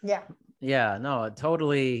 no,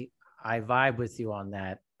 totally. I vibe with you on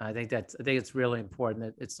that. I think it's really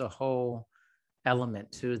important. It's a whole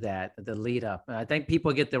element to that, the lead up. And I think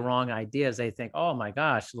people get the wrong ideas. They think, oh my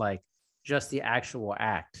gosh, like just the actual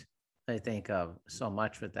act. They think of so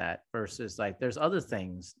much with that versus like there's other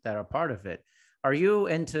things that are part of it. Are you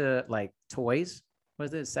into like toys?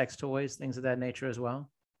 Was it sex toys, things of that nature as well?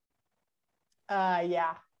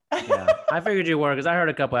 Yeah. I figured you were, because I heard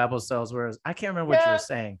a couple episodes where I can't remember what you were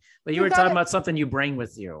saying, but you were talking about something you bring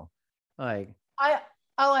with you. Like I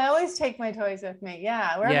always take my toys with me.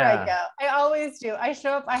 Yeah. Wherever I go. I always do. I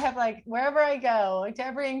show up, I have like, wherever I go to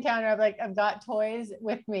every encounter, I've got toys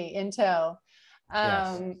with me in tow.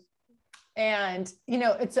 And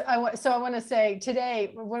I want to say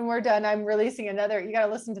today, when we're done, I'm releasing another, you got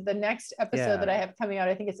to listen to the next episode that I have coming out.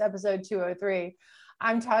 I think it's episode 203.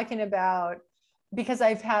 I'm talking about, because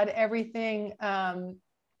I've had everything,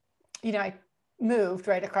 I moved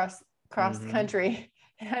right across the country,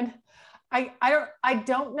 and I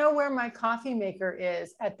don't know where my coffee maker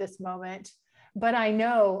is at this moment, but I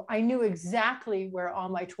knew exactly where all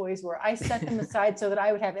my toys were. I set them aside so that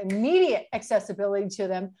I would have immediate accessibility to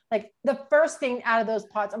them. Like the first thing out of those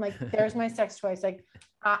pots, I'm like, there's my sex toys. Like,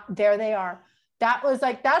 there they are. That was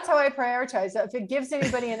like, that's how I prioritize. So if it gives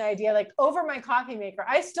anybody an idea, like over my coffee maker,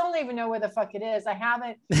 I still don't even know where the fuck it is. I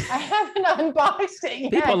haven't unboxed it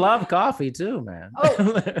yet. People love coffee too, man.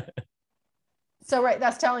 Oh, so right.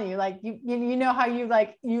 That's telling you, like, you know how you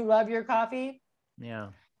love your coffee. Yeah.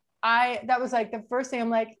 That was like the first thing I'm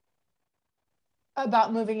like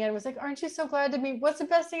about moving in was like, aren't you so glad to be, what's the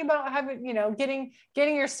best thing about having,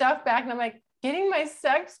 getting your stuff back? And I'm like, getting my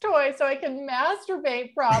sex toy so I can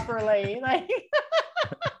masturbate properly. Like,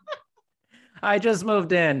 I just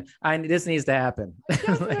moved in. This needs to happen. I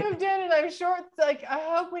just moved in and I'm short. Like, I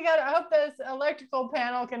hope this electrical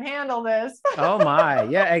panel can handle this. Oh my.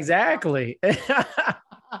 Yeah, exactly.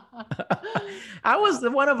 I was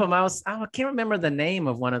one of them. I can't remember the name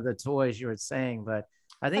of one of the toys you were saying, but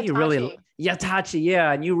I think Hitachi. Hitachi.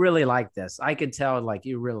 Yeah. And you really like this. I could tell like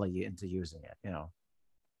you're really into using it,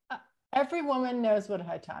 Every woman knows what a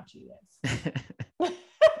Hitachi is.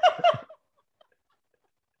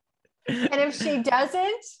 And if she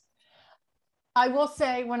doesn't, I will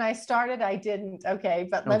say when I started, I didn't. Okay.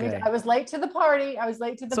 But I was late to the party.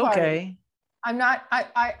 It's okay. I'm not,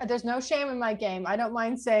 there's no shame in my game. I don't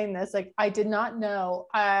mind saying this. Like, I did not know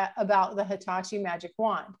about the Hitachi magic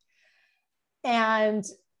wand. And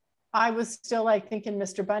I was still like thinking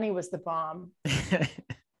Mr. Bunny was the bomb.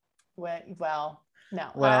 No.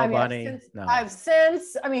 Bunny, no.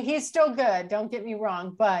 I mean, he's still good. Don't get me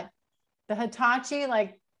wrong. But the Hitachi,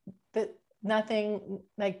 nothing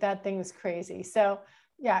like that thing is crazy. So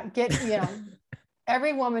yeah,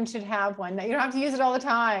 every woman should have one. You don't have to use it all the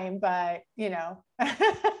time, but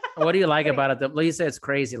What do you like about it? You say it's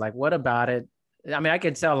crazy. Like, what about it? I mean, I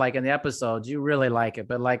can tell like in the episodes, you really like it,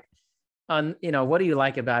 but like what do you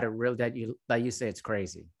like about it really that you say it's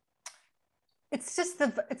crazy? It's just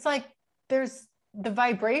it's like, there's the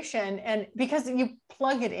vibration, and because you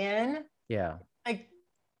plug it in, like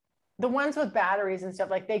the ones with batteries and stuff,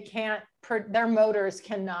 like they can't, their motors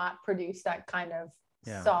cannot produce that kind of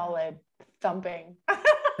solid thumping.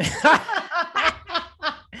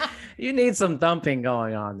 You need some thumping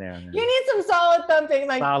going on there, man. You need some solid thumping,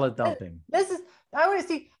 like solid thumping. I want to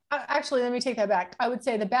see. Actually, let me take that back. I would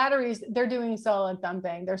say the batteries, they're doing solid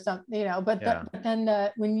thumping. There's some, but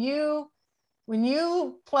then when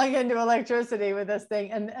you plug into electricity with this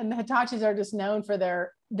thing, and the Hitachis are just known for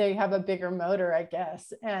they have a bigger motor, I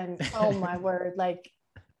guess. And oh my word, like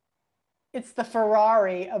it's the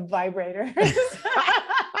Ferrari of vibrators.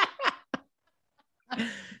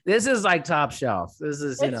 This is like top shelf. This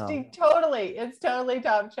is, It's totally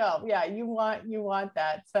top shelf. Yeah, you want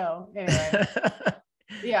that. So anyway,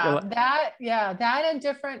 that and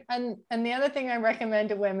different. And the other thing I recommend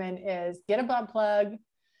to women is get a butt plug.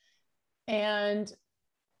 And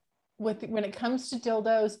when it comes to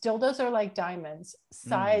dildos are like diamonds.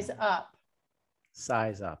 Size up.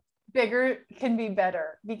 Size up. Bigger can be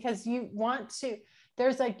better, because you want to,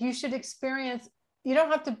 there's like, you should experience, you don't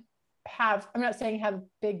have to have, I'm not saying have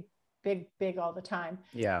big all the time.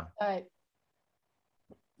 Yeah. But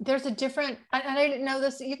there's a different, and I didn't know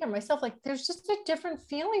this either myself, like there's just a different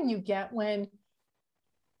feeling you get when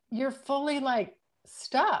you're fully like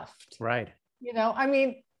stuffed. Right. You know, I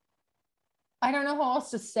mean, I don't know how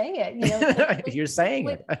else to say it. You know, you're saying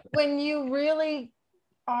it. When you really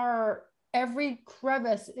are, every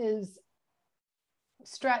crevice is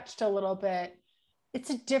stretched a little bit.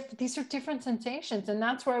 These are different sensations. And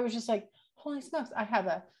that's where I was just like, holy smokes, I have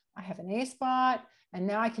an A spot, and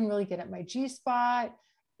now I can really get at my G spot,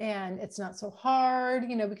 and it's not so hard,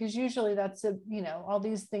 you know, because usually that's all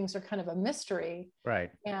these things are kind of a mystery.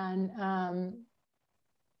 Right. And,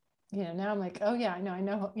 now I'm like, oh yeah, I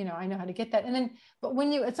know how to get that. And then, but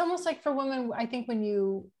it's almost like for women, I think when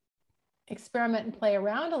you experiment and play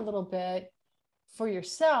around a little bit for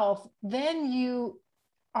yourself, then you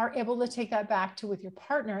are able to take that back to with your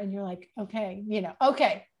partner, and you're like, okay,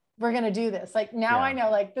 we're going to do this. Like now I know,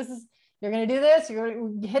 like, you're going to do this, you're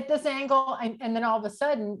going to hit this angle. And then all of a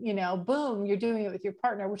sudden, boom, you're doing it with your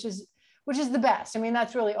partner, which is the best. I mean,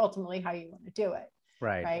 that's really ultimately how you want to do it.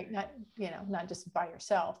 Right. Not just by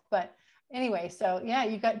yourself, but anyway, so yeah,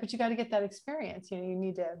 you got to get that experience. You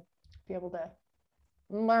need to be able to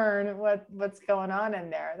learn what's going on in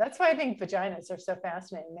there. That's why I think vaginas are so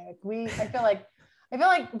fascinating. I feel like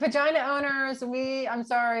vagina owners, I'm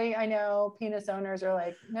sorry, I know penis owners are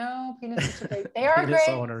like, no, penises are great. They are penis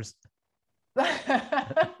great. Owners. But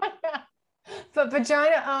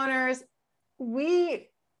vagina owners, we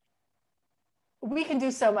can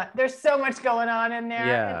do so much. There's so much going on in there.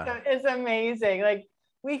 Yeah. It's amazing. Like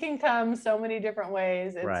we can come so many different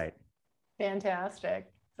ways. It's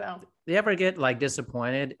fantastic. So do you ever get like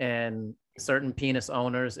disappointed in certain penis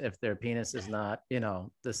owners if their penis is not,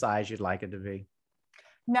 the size you'd like it to be?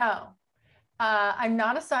 No, I'm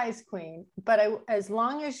not a size queen, but as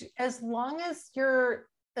long as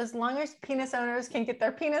penis owners can get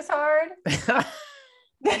their penis hard.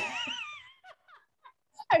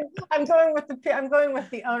 I'm going with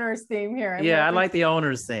the owners theme here. I like the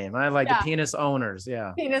owners theme. I like the penis owners.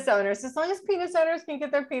 Yeah. Penis owners. As long as penis owners can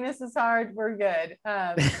get their penises hard, we're good.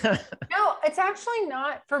 No, it's actually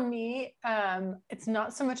not for me. It's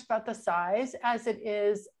not so much about the size as it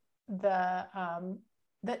is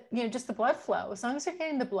just the blood flow. As long as you're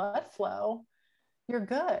getting the blood flow, you're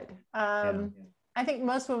good. I think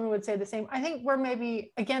most women would say the same. I think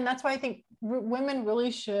that's why I think women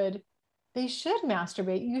really should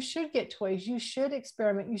masturbate. You should get toys. You should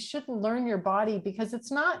experiment. You should learn your body, because it's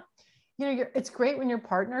not, it's great when your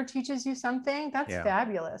partner teaches you something. That's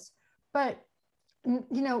fabulous. But,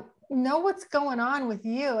 know what's going on with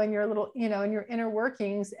you and your little, and your inner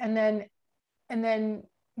workings. And then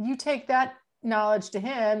you take that knowledge to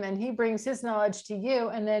him, and he brings his knowledge to you.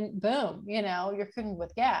 And then boom, you're cooking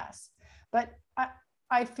with gas. But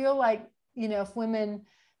I feel like, if women,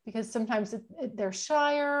 because sometimes they're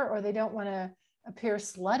shyer, or they don't want to appear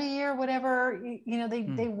slutty or whatever,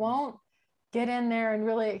 they won't get in there and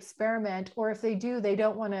really experiment. Or if they do, they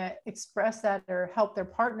don't want to express that or help their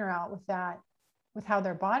partner out with that, with how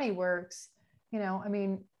their body works.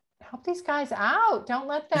 Help these guys out. Don't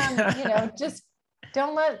let them, just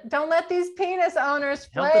don't let these penis owners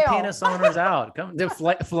flail. Help the penis owners out. Come,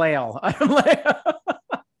 flail. I'm like,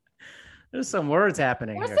 there's some words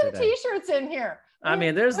happening. There's some t-shirts in here. I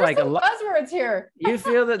mean, there's like a lot of buzzwords here. You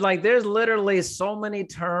feel that like there's literally so many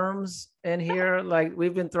terms in here, like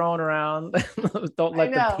we've been throwing around. Don't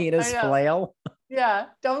let the penis flail. Yeah,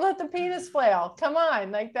 don't let the penis flail. Come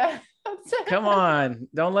on, like that. Come on,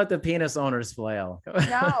 don't let the penis owners flail.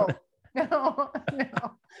 No.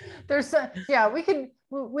 There's we could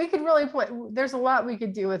really play. There's a lot we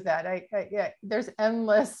could do with that. There's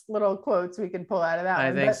endless little quotes we could pull out of that.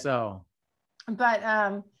 I think so. But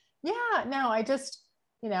I just,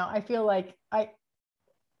 I feel like I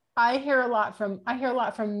hear a lot from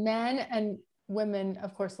men and women,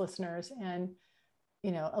 of course, listeners. And,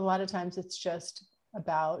 a lot of times it's just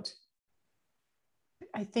about,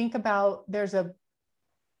 I think about, there's a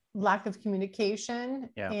lack of communication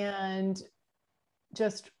and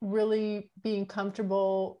just really being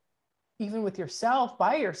comfortable even with yourself,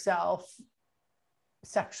 by yourself,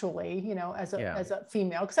 sexually, as a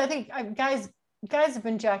female. Because I think guys guys have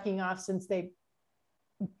been jacking off since they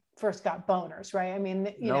first got boners, right? I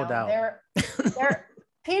mean, No doubt. Their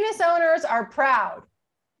penis owners are proud.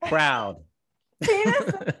 Proud.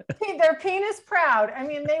 They're penis proud. I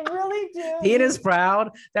mean, they really do. Penis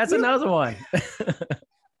proud. That's another one.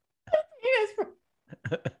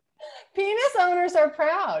 Penis owners are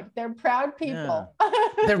proud. They're proud people. Yeah.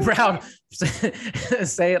 They're proud.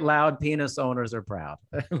 Say it loud. Penis owners are proud.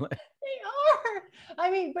 They are. I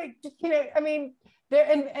mean,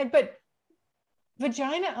 but but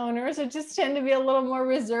vagina owners just tend to be a little more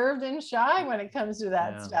reserved and shy when it comes to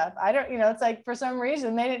that stuff. I don't, it's like for some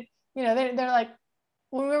reason they didn't, they're like,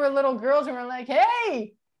 when we were little girls, we were like,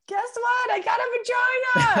 hey, guess what? I got a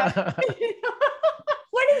vagina.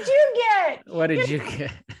 What did you get? What did you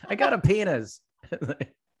get? I got a penis. But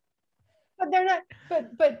they're not,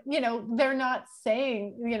 but they're not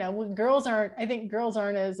saying, when girls aren't, I think girls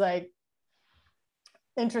aren't as like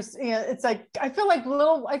interested. It's like, I feel like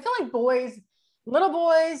boys, little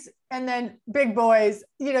boys, and then big boys,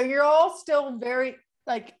 you're all still very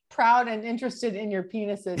like proud and interested in your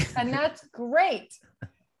penises. And that's great.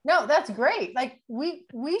 No, that's great. Like we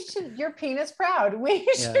should, your penis proud. We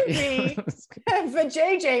should be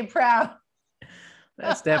vajayjay proud.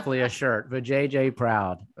 That's definitely a shirt. Vajayjay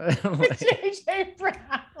proud. Vajayjay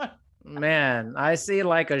proud. Man, I see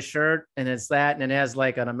like a shirt and it's that, and it has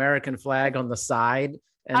like an American flag on the side.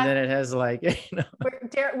 And then it has like,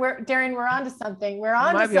 Darren, we're on to something. We're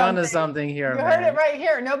on. Might be onto something here. You heard it right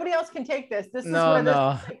here. Nobody else can take this. This is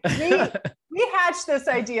we hatched this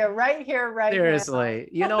idea right here, right Seriously.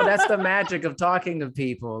 Now. That's the magic of talking to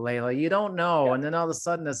people, Layla. You don't know. Yeah. And then all of a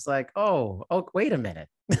sudden it's like, oh, wait a minute.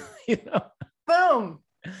 Boom.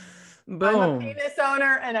 Boom. I'm a penis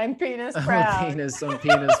owner and I'm penis proud. I'm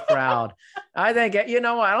penis proud. I think, I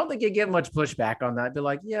don't think you get much pushback on that. Be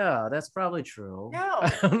like, yeah, that's probably true. No.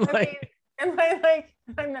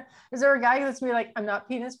 Is there a guy that's be like, I'm not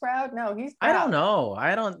penis proud? No, he's proud. I don't know.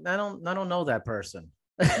 I don't know that person.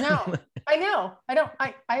 No, I know.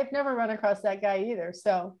 I've never run across that guy either.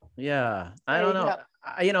 So yeah, I don't know.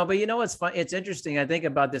 But it's fun. It's interesting. I think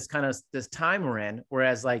about this time we're in,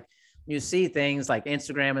 whereas like, you see things like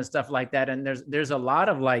Instagram and stuff like that. And there's a lot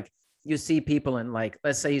of like, you see people in like,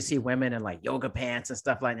 let's say you see women in like yoga pants and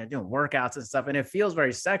stuff like that, doing workouts and stuff. And it feels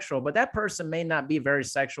very sexual, but that person may not be very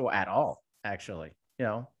sexual at all, actually,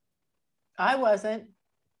 I wasn't.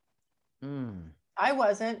 I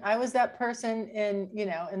wasn't. I was that person in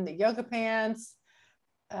the yoga pants,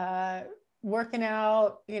 working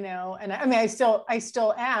out, and I mean, I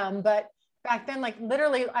still am, but back then, like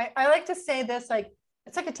literally, I like to say this, like,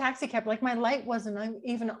 it's like a taxi cab. Like my light wasn't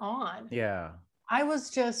even on. Yeah. I was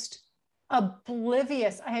just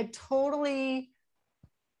oblivious. I had totally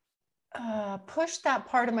pushed that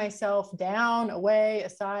part of myself down, away,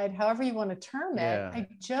 aside, however you want to term it. Yeah. I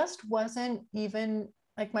just wasn't even,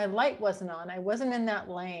 like my light wasn't on. I wasn't in that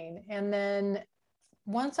lane. And then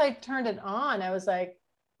once I turned it on, I was like,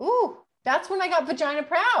 ooh, that's when I got vagina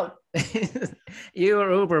proud. You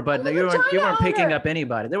were Uber, but you weren't picking up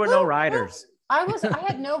anybody. There were no riders. I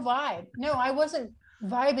had no vibe. No, I wasn't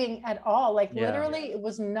vibing at all. Like literally it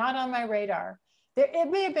was not on my radar. It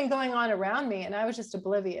may have been going on around me and I was just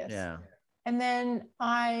oblivious. Yeah. And then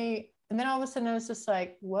all of a sudden I was just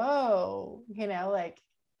like, whoa, like,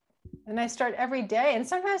 and I start every day. And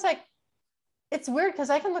sometimes like, it's weird because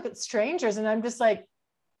I can look at strangers and I'm just like,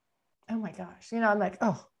 oh my gosh, I'm like,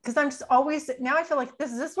 oh, because I'm just always, now I feel like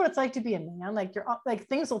this is what it's like to be a man. Like you're like,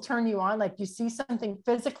 things will turn you on. Like you see something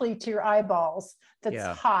physically to your eyeballs that's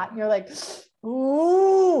hot and you're like,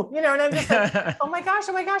 ooh, and I'm just like, oh my gosh.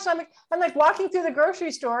 I'm like walking through the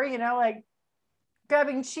grocery store, like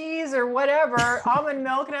grabbing cheese or whatever, almond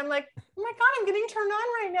milk. And I'm like, oh my God, I'm getting turned on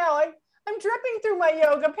right now. I'm dripping through my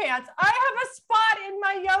yoga pants. I have a spot in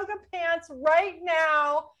my yoga pants right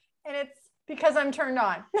now. And it's because I'm turned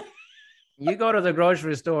on. You go to the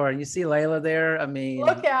grocery store and you see Layla there. I mean,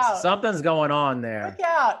 look out. Something's going on there. Look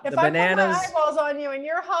out. If I put my eyeballs on you and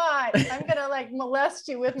you're hot, I'm going to like molest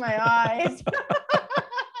you with my eyes.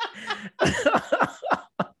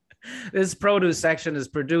 This produce section is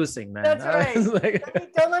producing, man. That's right.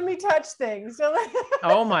 Don't let me touch things.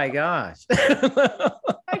 Oh my gosh.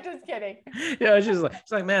 I'm just kidding. Yeah, she's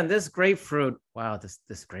like, man, this grapefruit. Wow,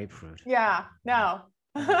 this grapefruit. Yeah, no.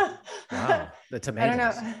 Wow, the tomatoes. I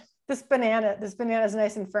don't know. This banana is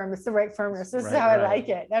nice and firm. It's the right firmness. This is how I like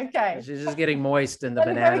it. Okay. She's just getting moist in the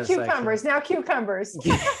banana section. Cucumbers. Now cucumbers.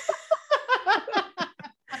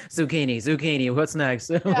 Zucchini. What's next?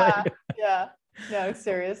 Yeah. No,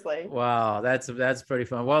 seriously. Wow, that's pretty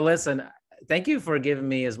fun. Well, listen, thank you for giving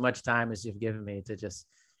me as much time as you've given me to just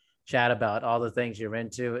chat about all the things you're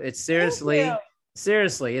into. It's seriously,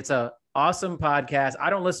 Seriously, it's a awesome podcast. I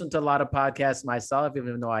don't listen to a lot of podcasts myself,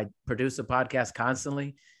 even though I produce a podcast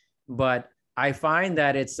constantly, but I find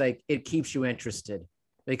that it's like, it keeps you interested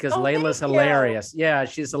because Layla's hilarious. Yeah,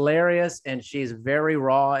 she's hilarious and she's very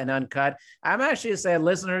raw and uncut. I'm actually saying,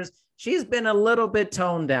 listeners, she's been a little bit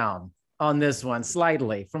toned down on this one,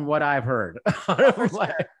 slightly, from what I've heard. For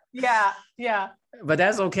sure. Yeah. But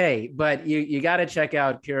that's okay. But you got to check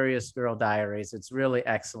out Curious Girl Diaries. It's really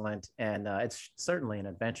excellent. And it's certainly an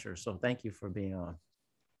adventure. So thank you for being on.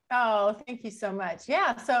 Oh, thank you so much.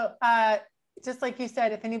 Yeah. So just like you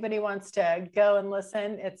said, if anybody wants to go and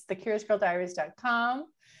listen, it's thecuriousgirldiaries.com.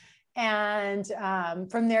 And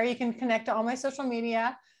from there, you can connect to all my social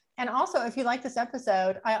media. And also, if you like this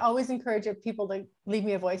episode, I always encourage people to leave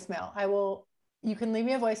me a voicemail. You can leave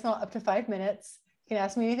me a voicemail up to 5 minutes. You can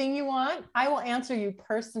ask me anything you want. I will answer you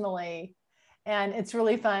personally. And it's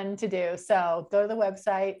really fun to do. So go to the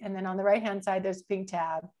website, and then on the right-hand side, there's a pink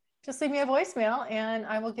tab. Just leave me a voicemail and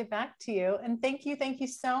I will get back to you. And thank you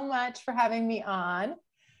so much for having me on.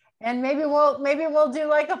 And maybe we'll do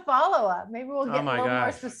like a follow-up. Maybe we'll get a little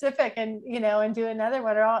more specific and do another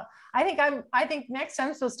one. Or I think next time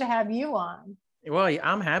I'm supposed to have you on. Well,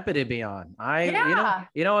 I'm happy to be on.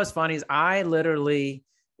 What's funny is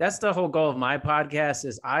that's the whole goal of my podcast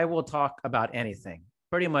is I will talk about anything,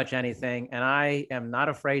 pretty much anything. And I am not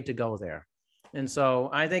afraid to go there. And so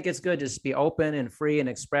I think it's good to just be open and free and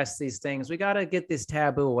express these things. We got to get this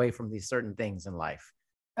taboo away from these certain things in life.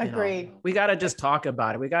 Agreed. We got to just talk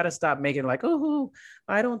about it. We got to stop making like, oh,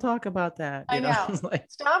 I don't talk about that. I know.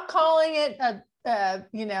 Stop calling it a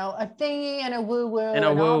thingy and a woo-woo. And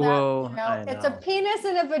a woo-woo. It's a penis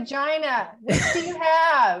and a vagina. What do you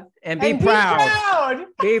have? And be proud.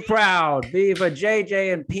 Be proud. Be for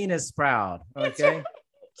JJ and penis proud. Okay.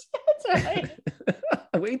 That's right.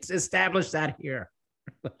 We established that here.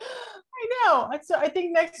 I know. So I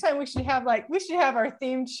think next time we should have our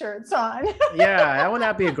themed shirts on. Yeah, that would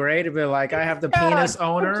not be great if I have the penis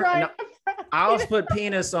owner. I'll put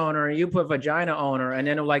penis owner and you put vagina owner, and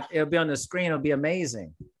then it'll be on the screen. It'll be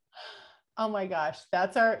amazing. Oh my gosh, there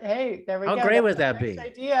we go. How great would that be?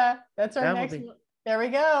 Idea. That's our next. There we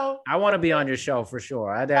go. I want to be on your show for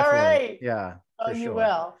sure. I definitely. All right. Yeah. Oh, you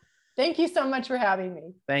will. Thank you so much for having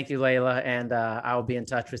me. Thank you, Layla, and I'll be in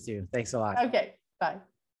touch with you. Thanks a lot. Okay. Bye.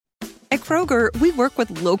 At Kroger, we work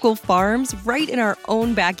with local farms right in our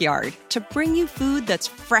own backyard to bring you food that's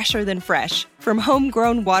fresher than fresh. From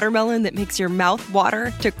homegrown watermelon that makes your mouth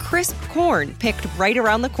water to crisp corn picked right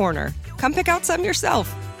around the corner. Come pick out some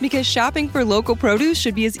yourself, because shopping for local produce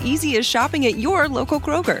should be as easy as shopping at your local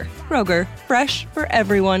Kroger. Kroger, fresh for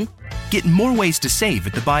everyone. Get more ways to save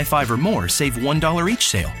at the Buy 5 or More Save $1 each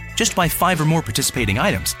sale. Just buy 5 or more participating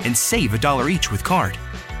items and save $1 each with card.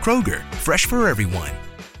 Kroger, fresh for everyone.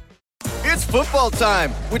 It's football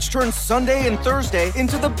time, which turns Sunday and Thursday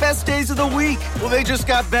into the best days of the week. Well, they just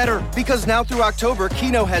got better, because now through October,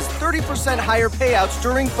 Keno has 30% higher payouts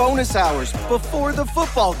during bonus hours before the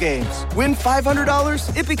football games. Win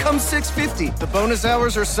 $500, it becomes $650. The bonus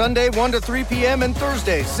hours are Sunday 1 to 3 p.m. and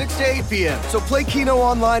Thursday 6 to 8 p.m. So play Keno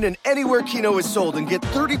online and anywhere Keno is sold and get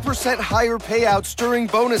 30% higher payouts during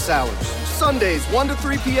bonus hours. Sundays 1 to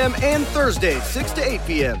 3 p.m. and Thursdays 6 to 8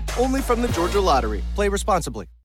 p.m. Only from the Georgia Lottery. Play responsibly.